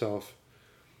about myself,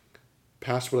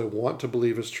 past what I want to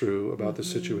believe is true about the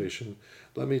situation.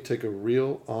 Let me take a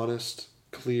real, honest,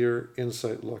 clear,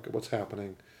 insight look at what's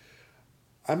happening.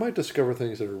 I might discover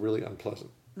things that are really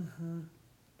unpleasant. Mm-hmm.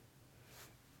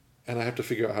 And I have to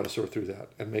figure out how to sort through that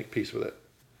and make peace with it.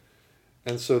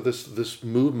 And so this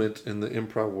movement in the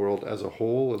improv world as a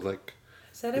whole, like...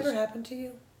 Has that ever happened to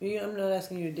you? I'm not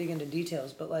asking you to dig into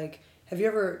details, but like, have you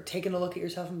ever taken a look at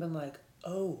yourself and been like,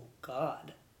 oh,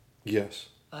 God. Yes.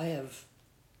 I have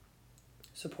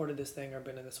supported this thing or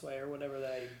been in this way or whatever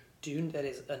that I do that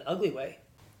is an ugly way.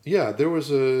 Yeah, there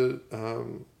was a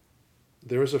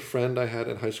friend I had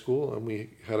in high school, and we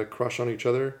had a crush on each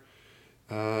other,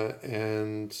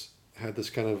 and had this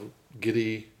kind of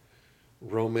giddy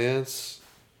romance,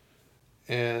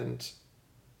 and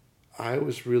I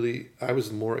was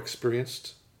more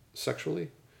experienced sexually,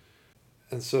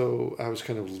 and so I was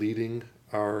kind of leading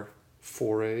our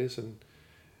forays,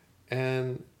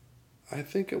 and I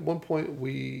think at one point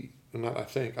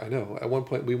I know at one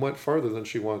point we went farther than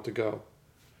she wanted to go.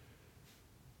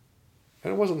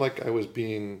 And it wasn't like I wasn't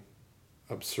being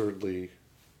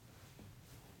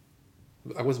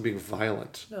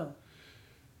violent. No.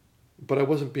 But I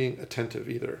wasn't being attentive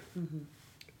either. Mm-hmm.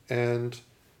 And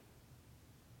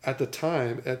at the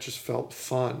time, it just felt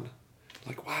fun.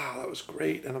 Like, wow, that was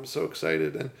great, and I'm so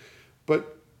excited.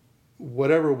 But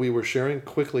whatever we were sharing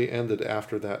quickly ended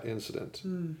after that incident.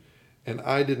 Mm. And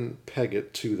I didn't peg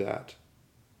it to that.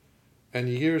 And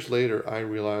years later, I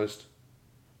realized,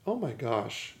 oh my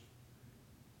gosh,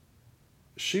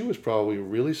 she was probably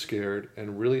really scared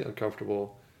and really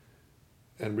uncomfortable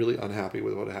and really unhappy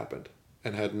with what happened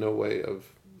and had no way of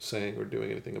saying or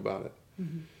doing anything about it.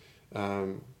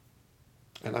 Mm-hmm.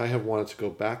 And I have wanted to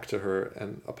go back to her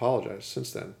and apologize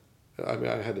since then. I mean,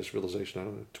 I had this realization, I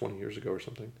don't know, 20 years ago or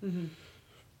something. Mm-hmm.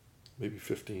 Maybe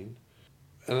 15.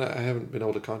 And I haven't been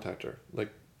able to contact her.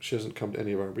 Like, she hasn't come to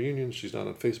any of our reunions. She's not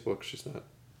on Facebook.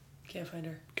 Can't find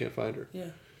her. Yeah.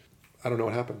 I don't know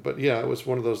what happened. But yeah, it was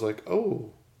one of those like,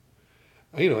 oh.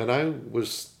 And I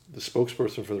was the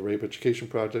spokesperson for the Rape Education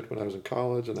Project when I was in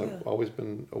college. And I've always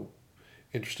been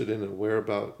interested in and aware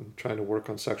about and trying to work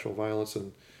on sexual violence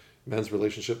and men's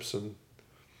relationships and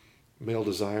male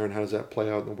desire and how does that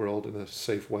play out in the world in a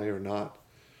safe way or not.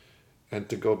 And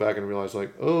to go back and realize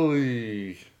like, oh,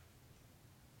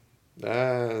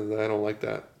 I don't like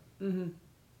that. Mm-hmm.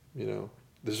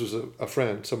 This was a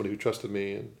friend, somebody who trusted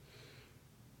me, and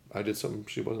I did something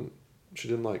she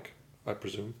didn't like, I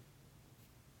presume.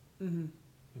 Mm-hmm.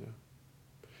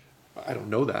 I don't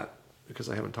know that because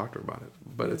I haven't talked to her about it,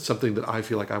 but it's something that I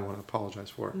feel like I want to apologize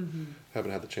for. Mm-hmm.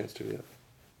 Haven't had the chance to yet.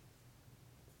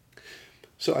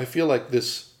 So I feel like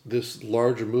this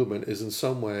larger movement is in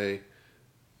some way,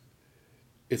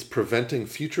 it's preventing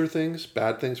future things,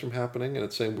 bad things from happening, and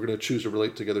it's saying we're going to choose to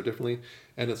relate together differently,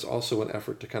 and it's also an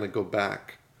effort to kind of go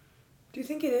back. Do you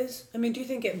think it is? I mean, do you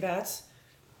think it bats?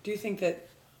 Do you think that,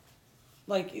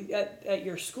 like, at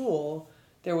your school,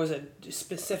 there was a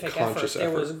specific effort? There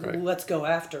was, right. Let's go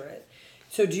after it.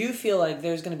 So do you feel like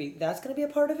that's going to be a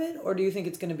part of it? Or do you think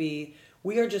it's going to be,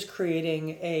 we are just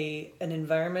creating an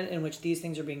environment in which these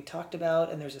things are being talked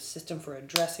about and there's a system for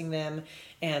addressing them,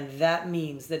 and that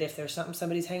means that if there's something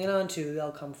somebody's hanging on to,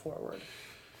 they'll come forward?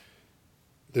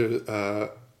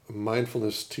 The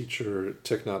mindfulness teacher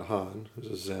Thich Nhat Hanh,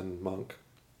 who's a Zen monk,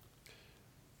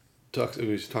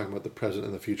 he's talking about the present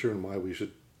and the future and why we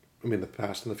should, the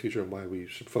past and the future and why we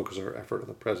should focus our effort on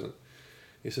the present.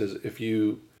 He says, if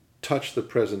you touch the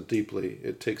present deeply,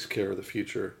 it takes care of the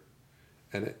future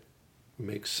and it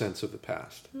makes sense of the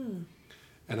past.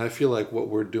 And I feel like what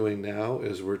we're doing now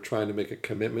is we're trying to make a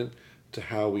commitment to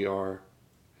how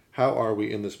are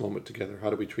we in this moment together?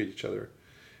 How do we treat each other?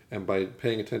 And by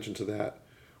paying attention to that,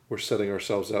 we're setting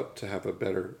ourselves up to have a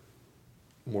better,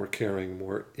 more caring,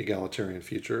 more egalitarian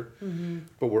future. Mm-hmm.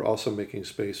 But we're also making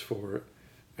space for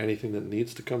anything that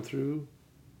needs to come through.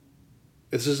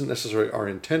 This isn't necessarily our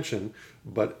intention,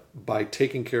 but by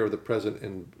taking care of the present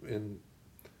in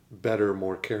better,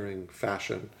 more caring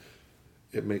fashion,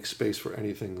 it makes space for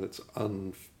anything that's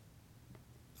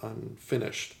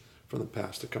unfinished from the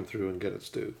past to come through and get its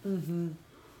due. Mm-hmm.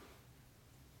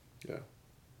 Yeah.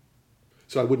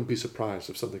 So I wouldn't be surprised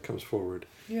if something comes forward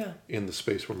in the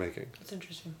space we're making. That's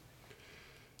interesting.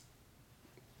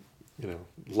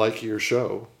 Like your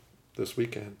show this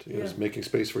weekend, is making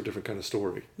space for a different kind of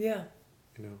story. Yeah.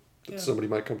 That somebody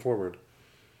might come forward,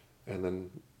 and then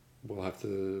we'll have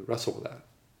to wrestle with that.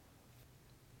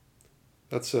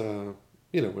 That's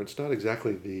it's not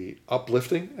exactly the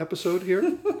uplifting episode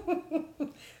here.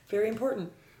 Very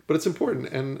important. But it's important,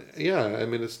 and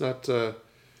it's not. And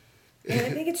I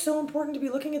think it's so important to be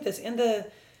looking at this, and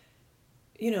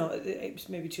it's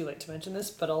maybe too late to mention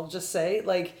this, but I'll just say,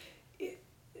 like,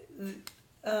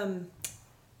 I'm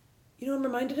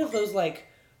reminded of those like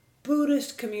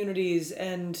Buddhist communities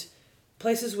and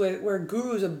places where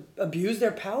gurus abuse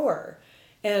their power.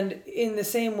 And in the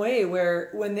same way,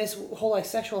 when this whole like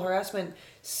sexual harassment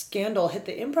scandal hit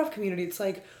the improv community, it's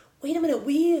like, wait a minute,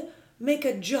 we make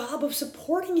a job of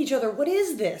supporting each other. What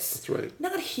is this? That's right.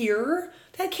 Not here.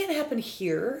 That can't happen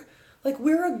here. Like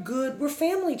we're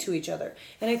family to each other.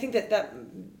 And I think that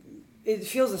it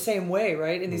feels the same way,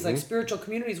 right? In these like spiritual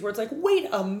communities where it's like, wait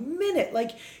a minute,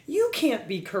 like you can't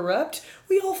be corrupt.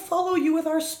 We all follow you with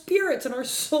our spirits and our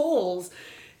souls.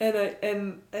 And I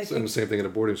think the same thing in a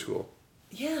boarding school.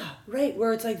 Yeah, right.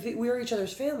 Where it's like we're each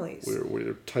other's families.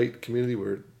 We're a tight community.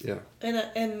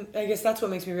 And I guess that's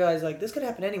what makes me realize like this could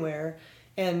happen anywhere.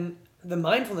 And the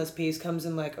mindfulness piece comes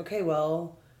in like, okay,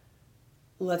 well,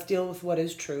 let's deal with what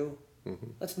is true.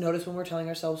 Mm-hmm. Let's notice when we're telling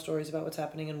ourselves stories about what's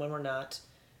happening and when we're not,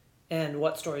 and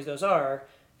what stories those are,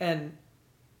 and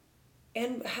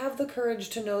have the courage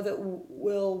to know that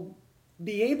we'll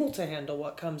be able to handle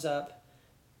what comes up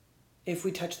if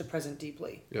we touch the present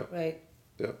deeply. Yeah. Right.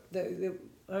 Yeah.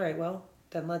 All right. Well,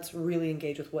 then let's really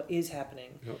engage with what is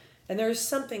happening. Yeah. And there is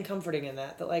something comforting in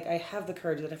that like I have the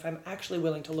courage that if I'm actually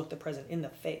willing to look the present in the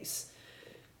face,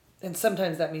 and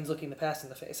sometimes that means looking the past in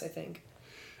the face, I think.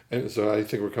 And so I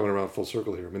think we're coming around full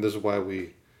circle here. I mean, this is why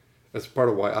that's part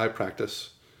of why I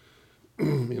practice,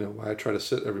 why I try to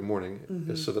sit every morning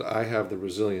is so that I have the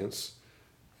resilience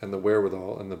and the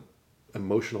wherewithal and the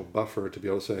emotional buffer to be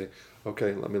able to say,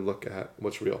 okay, let me look at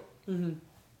what's real. Mm-hmm.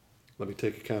 Let me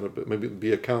take maybe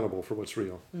be accountable for what's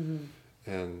real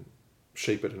and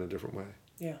shape it in a different way.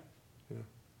 Yeah.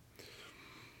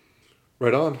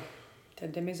 Right on.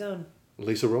 Ted DeMaison.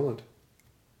 Lisa Rowland.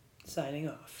 Signing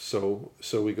off. So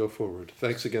we go forward.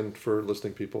 Thanks again for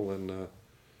listening, people, and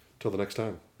till the next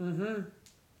time. Mm-hmm.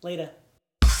 Later.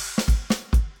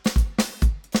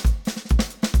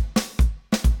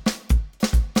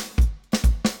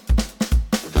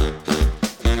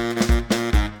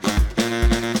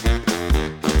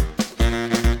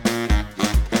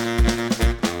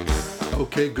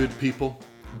 Okay, good people.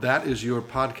 That is your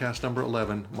podcast number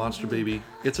 11, Monster Baby.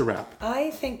 It's a wrap. I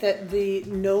think that the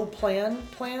no plan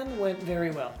went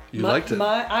very well. You liked it?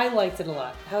 I liked it a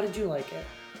lot. How did you like it?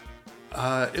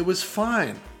 It was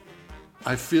fine.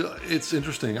 I feel it's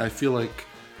interesting. I feel like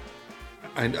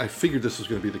I figured this was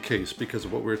going to be the case because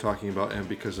of what we were talking about and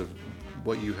because of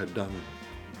what you had done,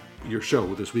 your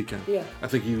show this weekend. Yeah. I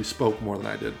think you spoke more than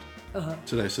I did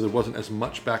today, so there wasn't as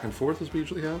much back and forth as we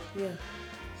usually have. Yeah.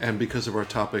 And because of our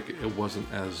topic, it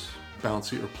wasn't as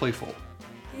bouncy or playful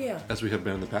as we have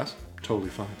been in the past. Totally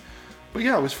fine. But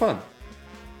yeah, it was fun.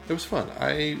 It was fun.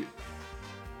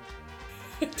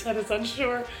 Ted is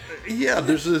unsure. Yeah,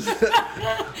 there's this...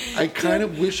 I kind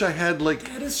of wish I had like...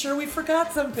 Ted is sure we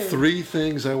forgot something. 3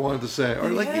 things I wanted to say.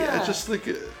 Or like, just like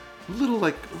a little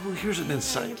like, oh, here's an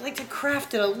insight. You'd like to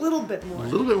craft it a little bit more. A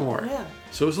little bit more. Yeah.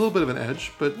 So it was a little bit of an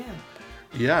edge, but...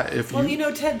 Yeah,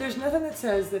 Well, Ted, there's nothing that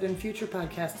says that in future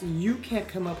podcasts you can't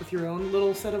come up with your own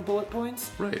little set of bullet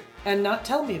points. Right. And not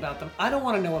tell me about them. I don't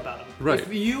want to know about them. Right.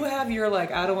 If you have your,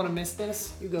 I don't want to miss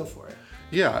this, you go for it.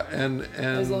 Yeah, and...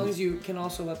 As long as you can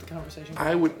also let the conversation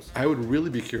go. I would really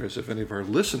be curious if any of our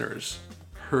listeners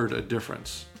heard a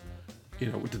difference.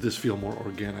 Did this feel more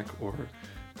organic, or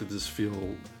did this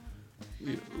feel...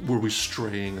 were we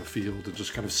straying afield and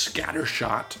just kind of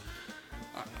scattershot?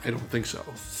 I don't think so.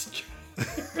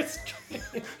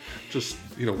 Just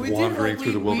wandering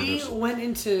through the wilderness. We went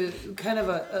into kind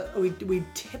of we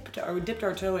dipped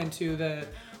our toe into the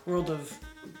world of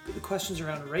the questions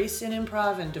around race in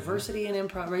improv and diversity in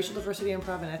improv, racial diversity in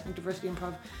improv and ethnic diversity in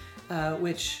improv,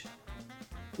 which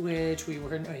we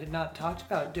had not talked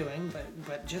about doing,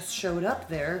 but just showed up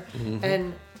there,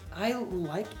 and I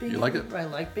liked being. You like it? I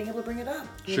liked being able to bring it up.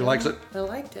 She likes it. I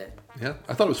liked it. Yeah,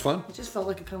 I thought it was fun. It just felt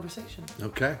like a conversation.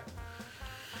 Okay.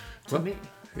 To me.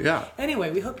 Yeah.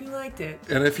 Anyway, we hope you liked it.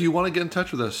 And if you want to get in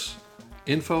touch with us,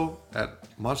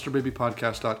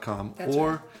 info@monsterbabypodcast.com.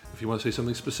 Or if you want to say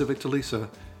something specific to Lisa,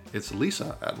 it's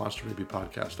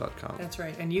lisa@monsterbabypodcast.com. That's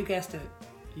right. And you guessed it.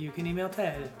 You can email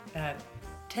Ted at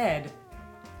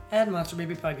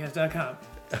monsterbabypodcast.com.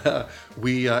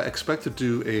 We expect to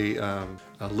do a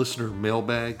listener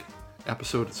mailbag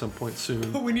episode at some point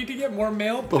soon. But we need to get more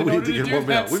mail. We've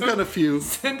gotten a few.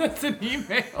 Send us an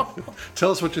email.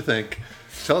 Tell us what you think.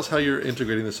 Tell us how you're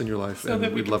integrating this in your life, so and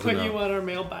that we'd love to know. put you on our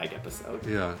mailbag episode.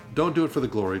 Yeah, don't do it for the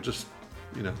glory. Just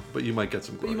but you might get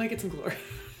some glory. glory.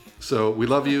 So we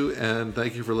love you, and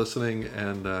thank you for listening,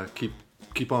 and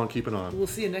keep on keeping on. We'll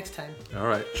see you next time. All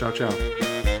right, ciao.